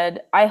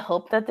said, I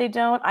hope that they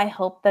don't. I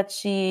hope that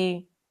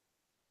she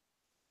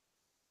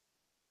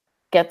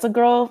gets a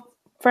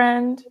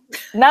girlfriend.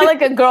 Not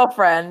like a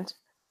girlfriend,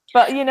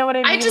 but you know what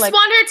I mean? I just like,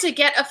 want her to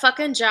get a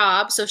fucking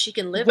job so she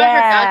can live by her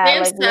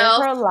goddamn self.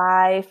 Live her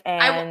life.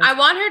 And I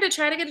want her to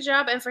try to get a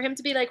job and for him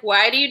to be like,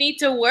 why do you need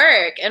to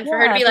work? And for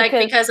her to be like,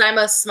 because I'm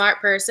a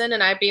smart person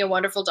and I'd be a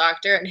wonderful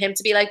doctor. And him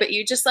to be like, but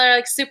you just are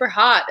like super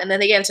hot. And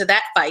then they get into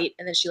that fight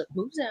and then she like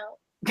moves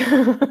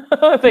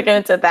out. They get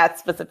into that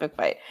specific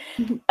fight.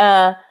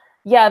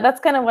 Yeah,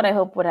 that's kind of what I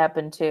hope would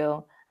happen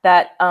too.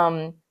 That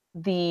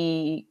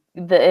the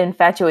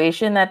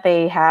infatuation that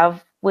they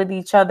have with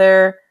each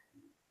other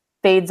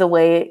fades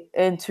away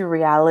into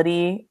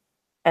reality,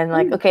 and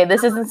like, okay,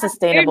 this isn't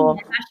sustainable.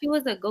 She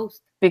was a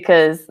ghost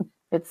because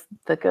it's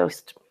the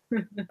ghost,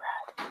 the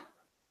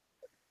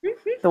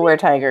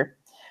were-tiger.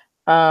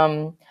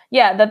 Yeah,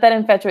 that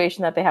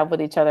infatuation that they have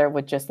with each other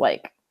would just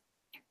like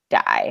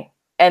die,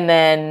 and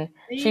then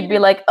she'd be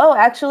like, "Oh,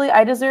 actually,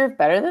 I deserve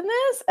better than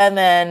this," and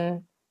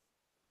then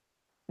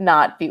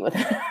not be with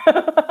him,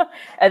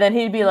 and then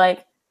he'd be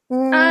like,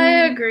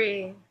 I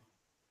agree.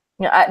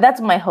 Yeah, that's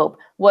my hope.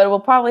 What will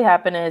probably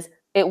happen is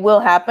it will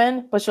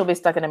happen, but she'll be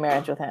stuck in a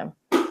marriage with him.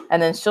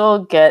 And then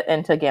she'll get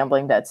into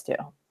gambling debts too.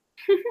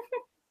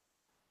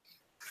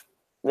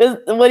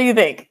 What do you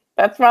think?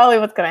 That's probably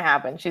what's going to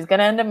happen. She's going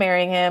to end up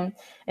marrying him,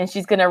 and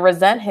she's going to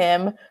resent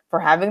him for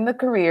having the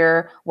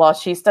career while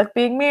she's stuck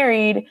being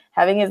married,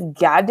 having his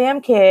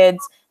goddamn kids.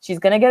 She's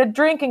going to get a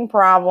drinking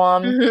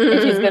problem,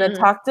 and she's going to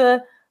talk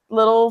to the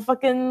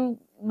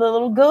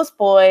little ghost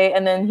boy,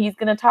 and then he's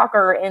going to talk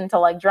her into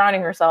like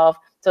drowning herself.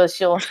 So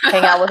she'll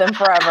hang out with him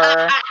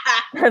forever.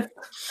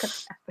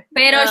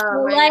 Pero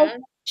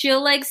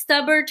she'll like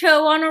stub her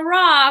toe on a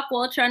rock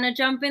while trying to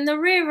jump in the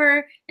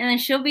river, and then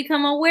she'll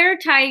become a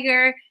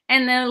were-tiger,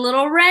 and then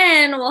little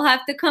Ren will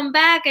have to come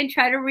back and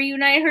try to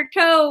reunite her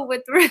toe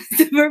with the rest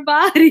of her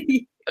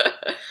body.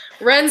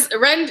 Ren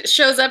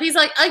shows up. He's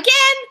like,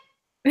 again?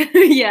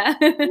 Yeah.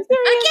 Again?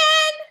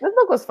 This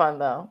book was fun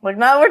though. Like,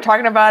 now that we're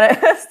talking about it,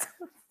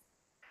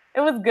 it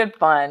was good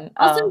fun.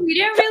 Also, we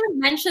didn't really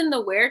mention the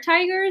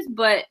were-tigers,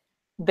 but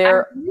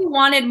I really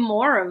wanted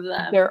more of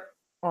them. There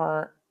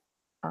are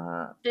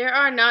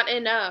not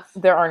enough.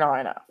 There are not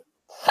enough.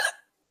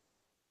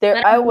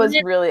 I was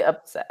really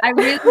upset. I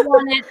really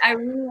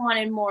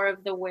wanted more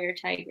of the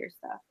were-tiger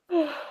stuff.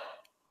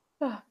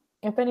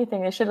 If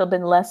anything, it should have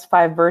been less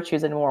 5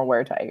 virtues and more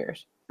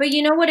were-tigers. But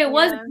you know what it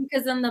was?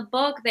 Because in the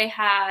book they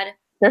had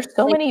there's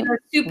so many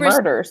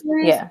murders.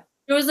 Yeah.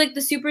 There was like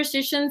the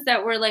superstitions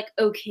that were like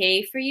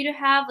okay for you to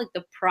have, like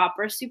the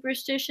proper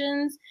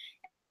superstitions.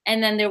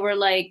 And then there were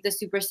like the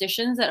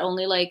superstitions that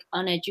only like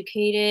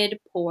uneducated,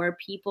 poor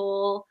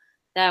people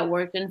that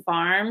worked in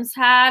farms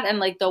had. And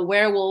like the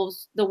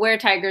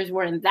were-tigers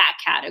were in that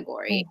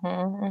category.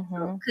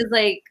 Because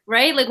like,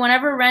 right? Like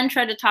whenever Ren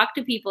tried to talk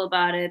to people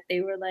about it,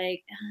 they were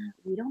like,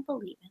 we don't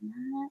believe in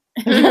that.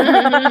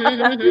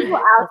 People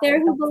out there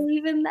who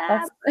believe in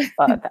that.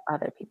 The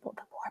other people,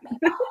 the poor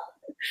people.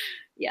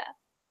 Yeah.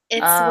 It's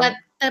what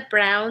the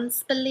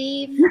Browns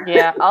believe.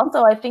 Yeah.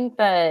 Also, I think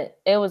that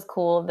it was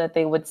cool that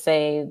they would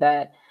say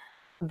that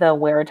the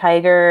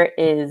were-tiger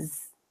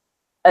is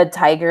a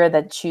tiger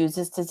that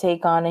chooses to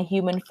take on a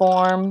human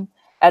form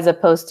as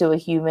opposed to a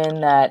human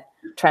that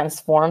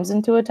transforms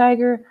into a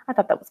tiger. I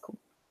thought that was cool.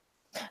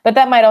 But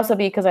that might also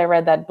be because I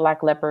read that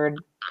Black Leopard,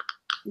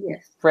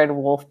 Red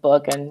Wolf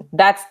book, and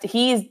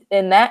he's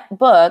in that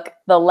book.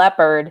 The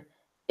leopard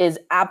is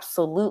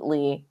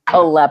absolutely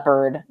a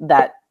leopard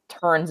that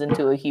turns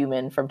into a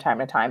human from time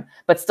to time,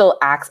 but still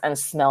acts and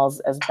smells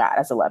as bad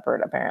as a leopard,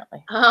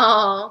 apparently.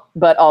 Oh.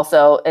 But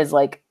also is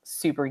like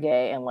super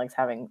gay and likes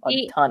having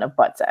a ton of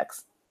butt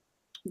sex.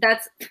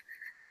 That's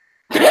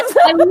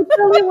I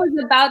literally was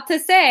about to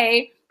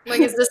say.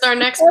 Like, is this our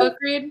next book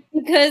read?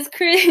 Because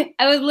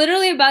I was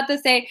literally about to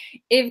say,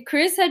 if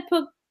Chris had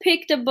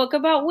picked a book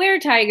about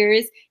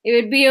were-tigers, it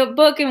would be a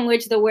book in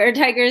which the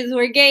were-tigers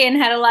were gay and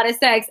had a lot of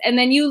sex. And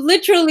then you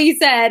literally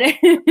said, hey,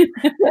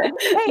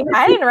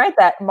 I didn't write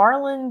that.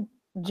 Marlon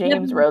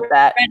James wrote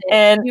that.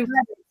 And you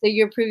read it, so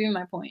you're proving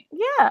my point.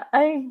 Yeah,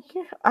 I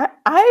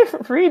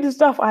read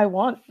stuff I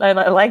want and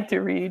I like to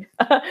read.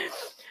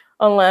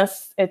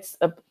 Unless it's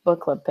a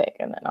book club pick,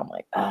 and then I'm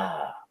like,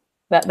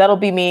 that'll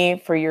be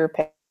me for your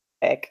pick.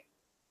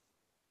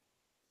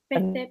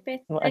 End of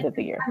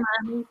the year.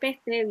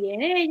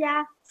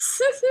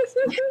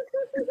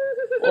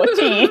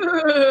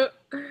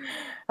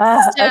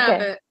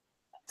 Okay.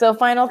 So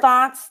final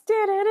thoughts.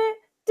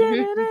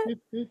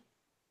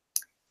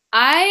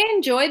 I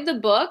enjoyed the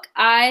book.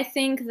 I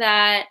think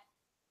that,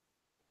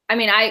 I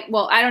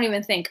don't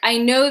even think. I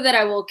know that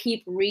I will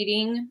keep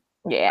reading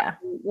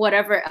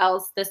whatever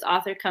else this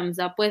author comes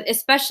up with,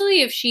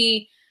 especially if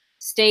she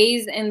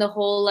stays in the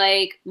whole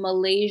like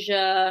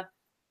Malaysia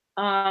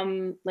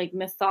like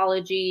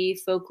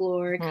mythology,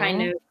 folklore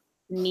kind of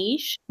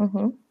niche.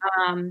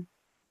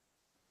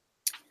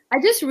 I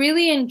just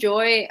really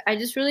enjoy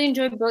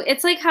book.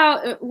 It's like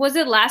how was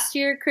it last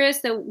year,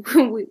 Chris,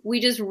 that we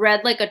just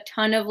read like a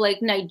ton of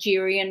like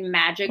Nigerian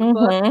magic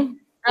books.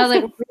 I was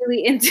like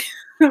really into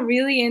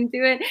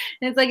it.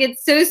 And it's like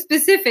it's so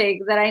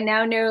specific that I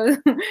now know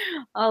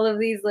all of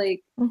these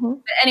like but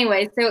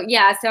anyway, so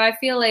yeah, so I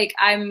feel like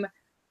I'm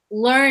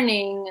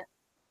learning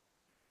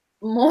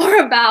more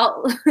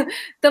about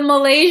the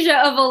Malaysia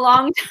of a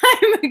long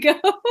time ago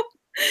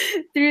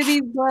through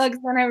these books,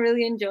 and I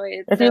really enjoy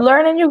it. If you're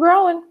learning, you're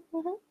growing.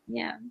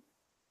 Yeah.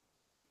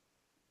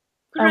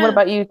 And what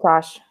about you,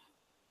 Tosh?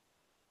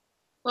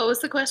 What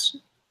was the question?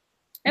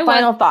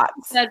 Final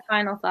thoughts. Said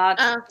final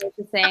thoughts.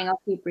 Just saying,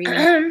 I'll keep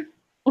reading.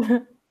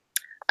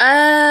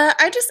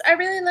 I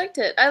really liked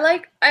it. I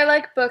like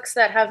books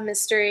that have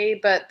mystery,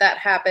 but that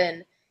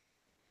happen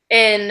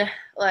in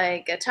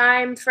like a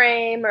time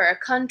frame or a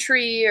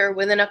country or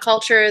within a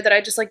culture that I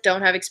just like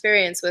don't have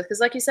experience with. Because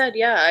like you said,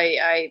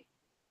 I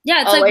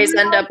it's always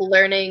like, end up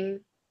learning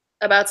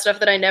about stuff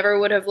that I never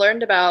would have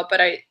learned about, but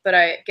I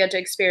get to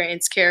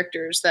experience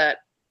characters that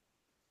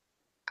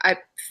I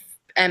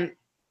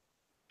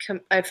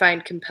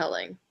find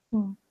compelling.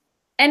 And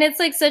it's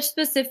like such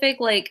specific,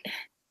 like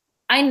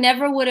I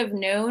never would have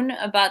known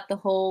about the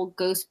whole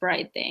Ghost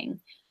Bride thing.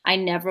 I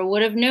never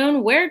would have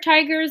known where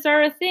tigers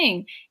are a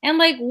thing. And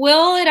like,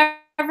 will it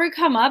ever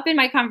come up in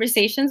my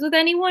conversations with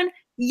anyone?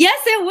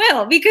 Yes, it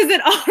will, because it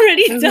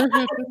already does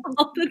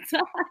all the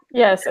time.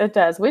 Yes, it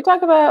does. We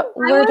talk about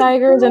were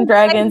tigers and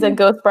dragons and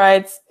ghost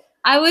brides.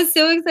 I was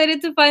so excited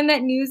to find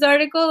that news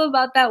article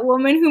about that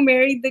woman who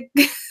married the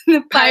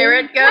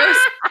pirate ghost.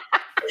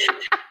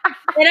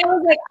 And I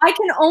was like, I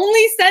can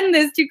only send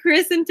this to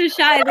Chris and to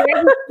Shai. They're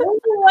the only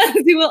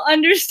ones who will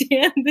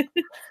understand this.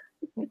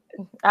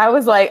 I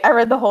was like, I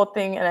read the whole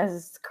thing and I was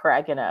just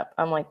cracking up.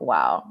 I'm like,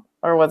 wow.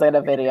 Or was it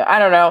a video? I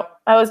don't know.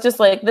 I was just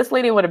like, this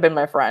lady would have been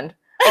my friend.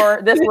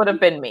 Or this would have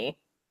been me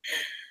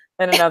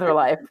in another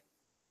life.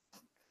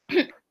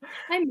 I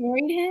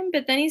married him,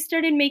 but then he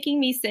started making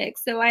me sick.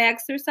 So I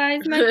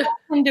exercised myself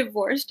and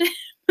divorced him.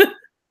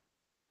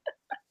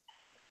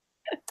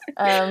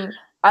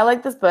 I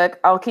like this book.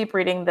 I'll keep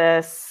reading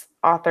this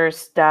author's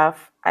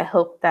stuff. I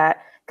hope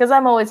that, because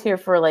I'm always here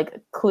for like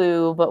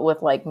Clue, but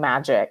with like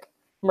magic,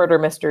 murder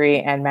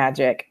mystery and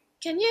magic.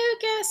 Can you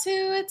guess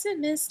who it's a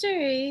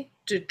mystery?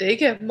 Did they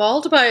get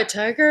mauled by a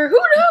tiger? Who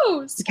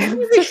knows?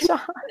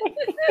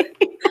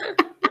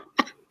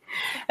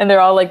 And they're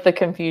all like the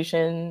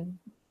Confucian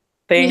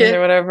things or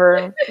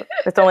whatever.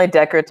 It's only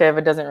decorative.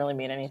 It doesn't really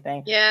mean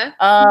anything. Yeah.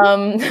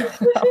 I'm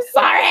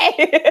sorry.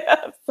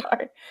 I'm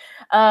sorry.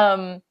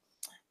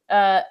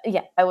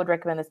 Yeah, I would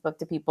recommend this book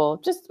to people.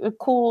 Just a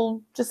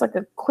cool, just like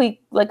a quick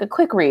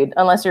read,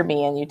 unless you're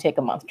me and you take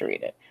a month to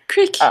read it.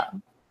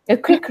 A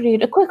quick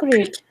read.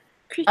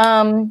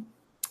 Yeah.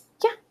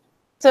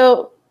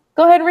 So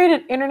go ahead and read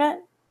it,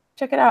 internet.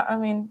 Check it out. I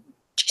mean,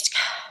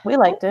 we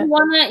liked it.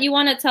 You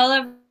wanna tell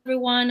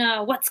everyone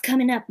what's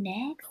coming up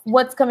next?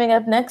 What's coming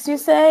up next, you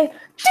say?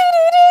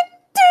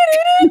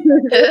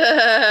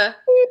 I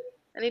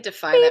need to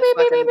find that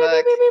fucking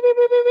book.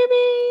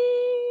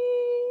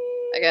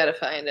 I gotta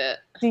find it.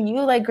 Do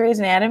you like Grey's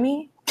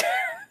Anatomy?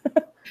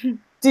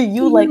 Do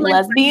you like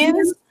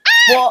lesbians?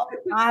 Well,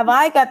 have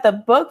I got the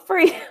book for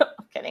you?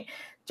 I'm kidding.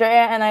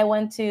 Drea and I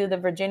went to the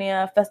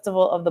Virginia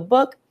Festival of the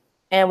Book,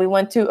 and we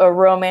went to a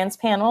romance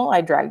panel.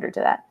 I dragged her to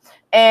that.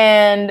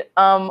 And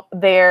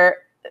there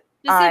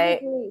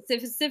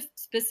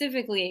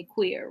specifically a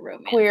queer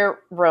romance. Queer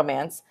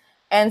romance.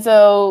 And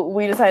so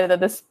we decided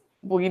that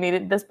we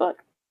needed this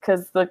book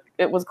because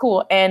it was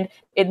cool. And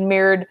it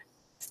mirrored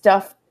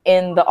stuff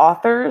in the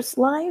author's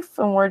life.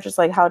 And we're just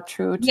like, how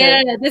true to...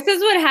 Yeah, this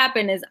is what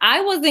happened is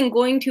I wasn't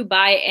going to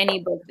buy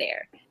any book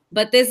there.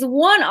 But this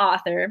one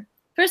author...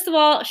 First of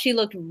all, she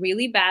looked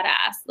really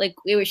badass. Like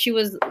she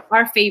was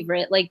our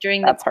favorite. Like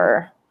during that's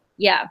her.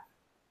 Yeah,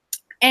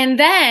 and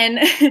then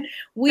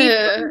we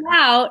found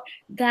out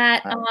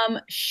that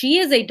she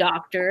is a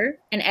doctor,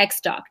 an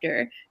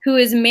ex-doctor, who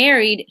is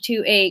married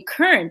to a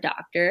current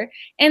doctor,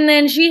 and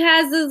then she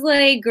has this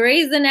like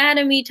Grey's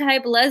Anatomy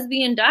type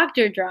lesbian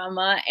doctor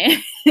drama,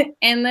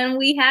 and then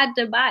we had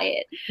to buy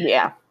it.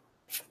 Yeah.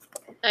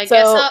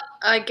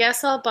 I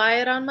guess I'll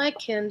buy it on my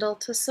Kindle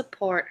to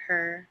support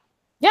her.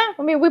 Yeah,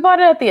 I mean, we bought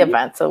it at the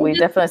event, so we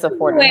definitely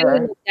supported her. We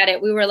looked at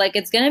it. We were like,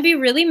 it's going to be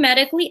really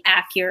medically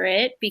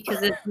accurate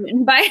because it's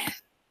written by...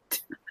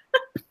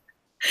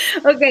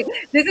 Okay,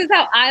 this is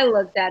how I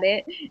looked at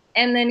it.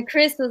 And then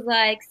Chris was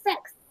like,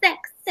 sex.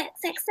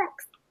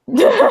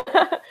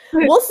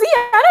 We'll see.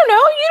 I don't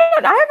know.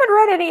 I haven't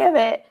read any of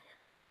it.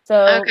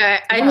 So okay,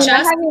 I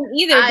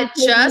haven't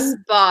just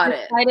bought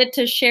it. Decided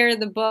to share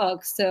the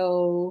book,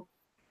 so...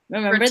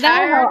 Remember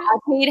that? How I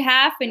paid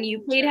half and you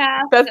paid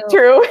half? That's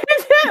true.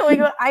 We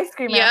got ice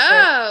cream.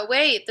 Yeah,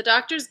 wait. The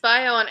doctor's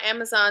bio on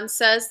Amazon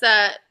says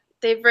that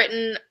they've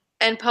written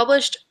and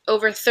published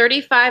over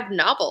 35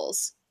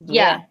 novels.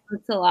 Yeah,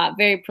 that's a lot.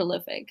 Very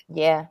prolific.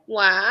 Yeah.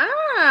 Wow.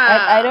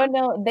 I don't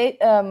know. They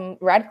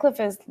Radcliffe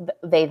is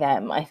they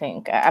them, I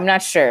think. I'm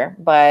not sure,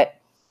 but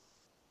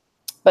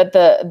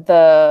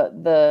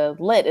the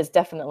lit is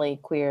definitely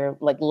queer,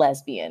 like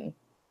lesbian.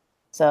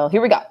 So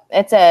here we go.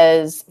 It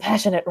says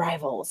passionate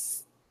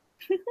rivals.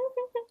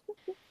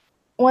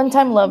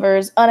 One-time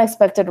lovers,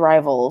 unexpected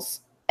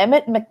rivals.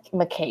 Emmett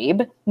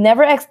McCabe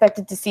never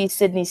expected to see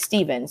Sydney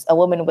Stevens, a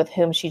woman with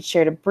whom she'd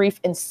shared a brief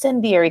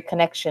incendiary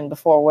connection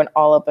before went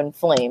all up in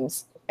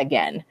flames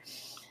again.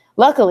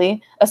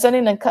 Luckily,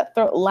 ascending a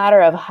cutthroat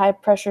ladder of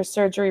high-pressure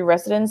surgery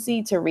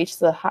residency to reach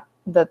the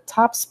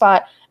top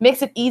spot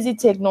makes it easy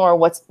to ignore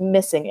what's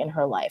missing in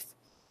her life.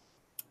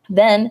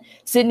 Then,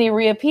 Sydney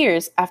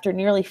reappears after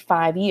nearly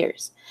 5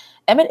 years.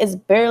 Emmett is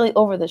barely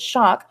over the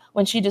shock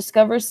when she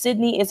discovers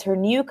Sydney is her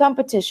new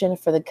competition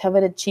for the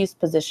coveted chief's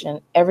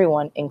position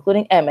everyone,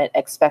 including Emmett,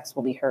 expects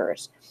will be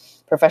hers.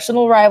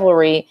 Professional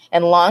rivalry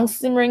and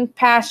long-simmering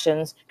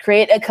passions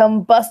create a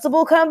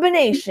combustible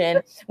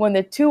combination when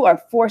the two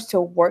are forced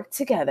to work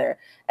together,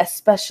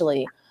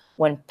 especially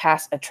when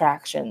past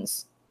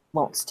attractions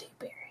won't stay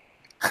buried.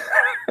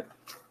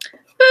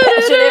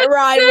 Passionate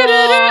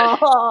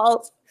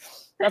rivals!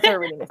 That's what we're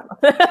reading this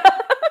one.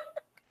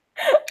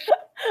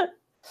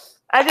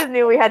 I just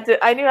knew I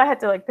had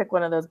to like pick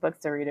one of those books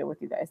to read it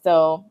with you guys.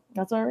 So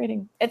that's what we're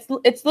reading. It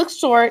looks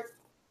short.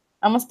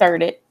 I'm gonna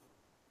start it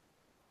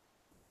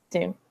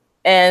soon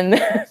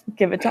and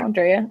give it to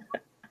Andrea.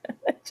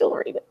 She'll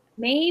read it.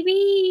 Maybe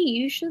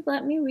you should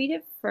let me read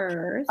it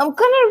first. I'm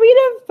gonna read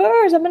it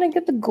first. I'm gonna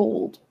get the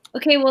gold.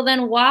 Okay, well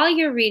then while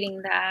you're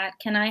reading that,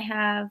 can I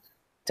have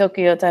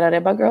Tokyo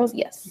Tarareba Girls?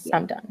 Yes, yeah.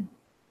 I'm done.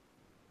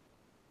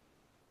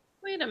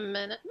 Wait a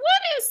minute.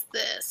 What is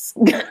this?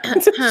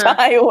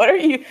 Shy, what are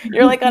you?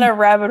 You're like on a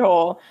rabbit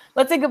hole.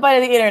 Let's say goodbye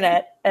to the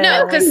internet.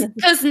 No,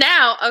 because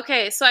now,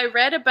 okay, so I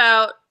read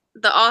about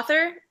the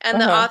author and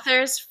the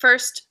author's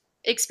first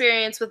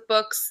experience with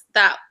books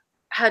that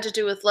had to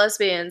do with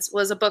lesbians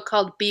was a book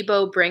called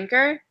Bebo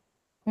Brinker.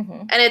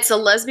 And it's a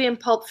lesbian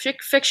pulp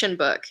fiction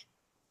book.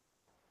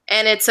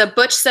 And it's a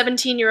butch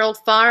 17-year-old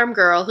farm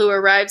girl who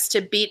arrives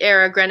to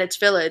beat-era Greenwich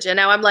Village. And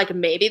now I'm like,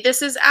 maybe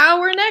this is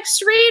our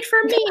next read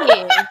for me.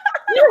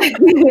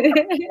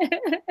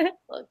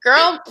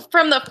 Girl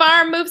from the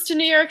farm moves to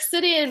New York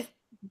City and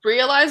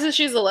realizes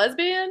she's a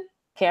lesbian.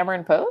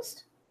 Cameron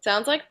Post?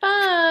 Sounds like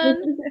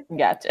fun.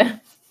 Gotcha.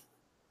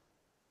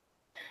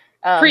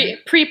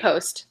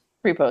 Pre-post.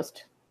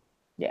 Pre-post.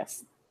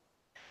 Yes.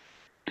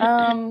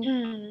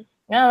 Yeah,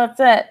 that's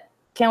it.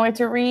 Can't wait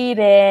to read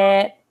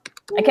it.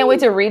 I can't wait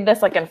to read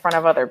this like in front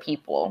of other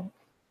people.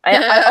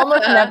 I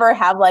almost never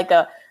have like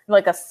a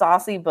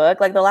saucy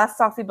book. Like the last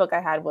saucy book I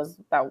had was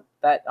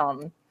that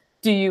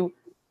do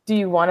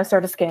you want to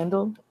start a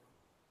scandal?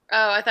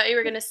 Oh, I thought you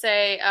were gonna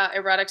say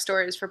erotic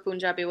stories for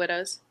Punjabi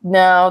widows.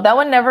 No, that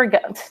one never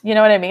got. You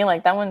know what I mean?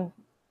 Like that one,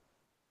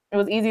 it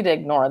was easy to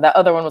ignore. That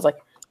other one was like,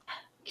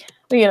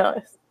 you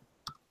know,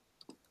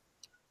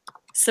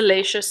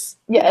 salacious.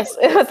 Yes,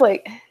 it was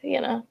like,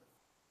 you know.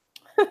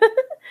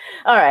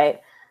 All right.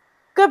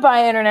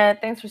 Goodbye, internet.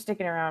 Thanks for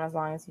sticking around as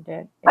long as you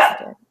did. Yes,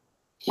 you did.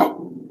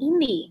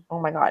 Indy? Oh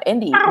my God,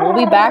 Indy. We'll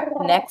be back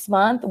next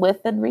month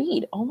with the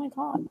read. Oh my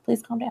God,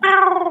 please calm down.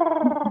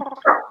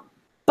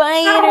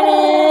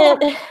 Bye,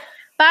 internet.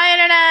 Bye,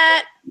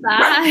 internet.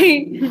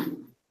 Bye.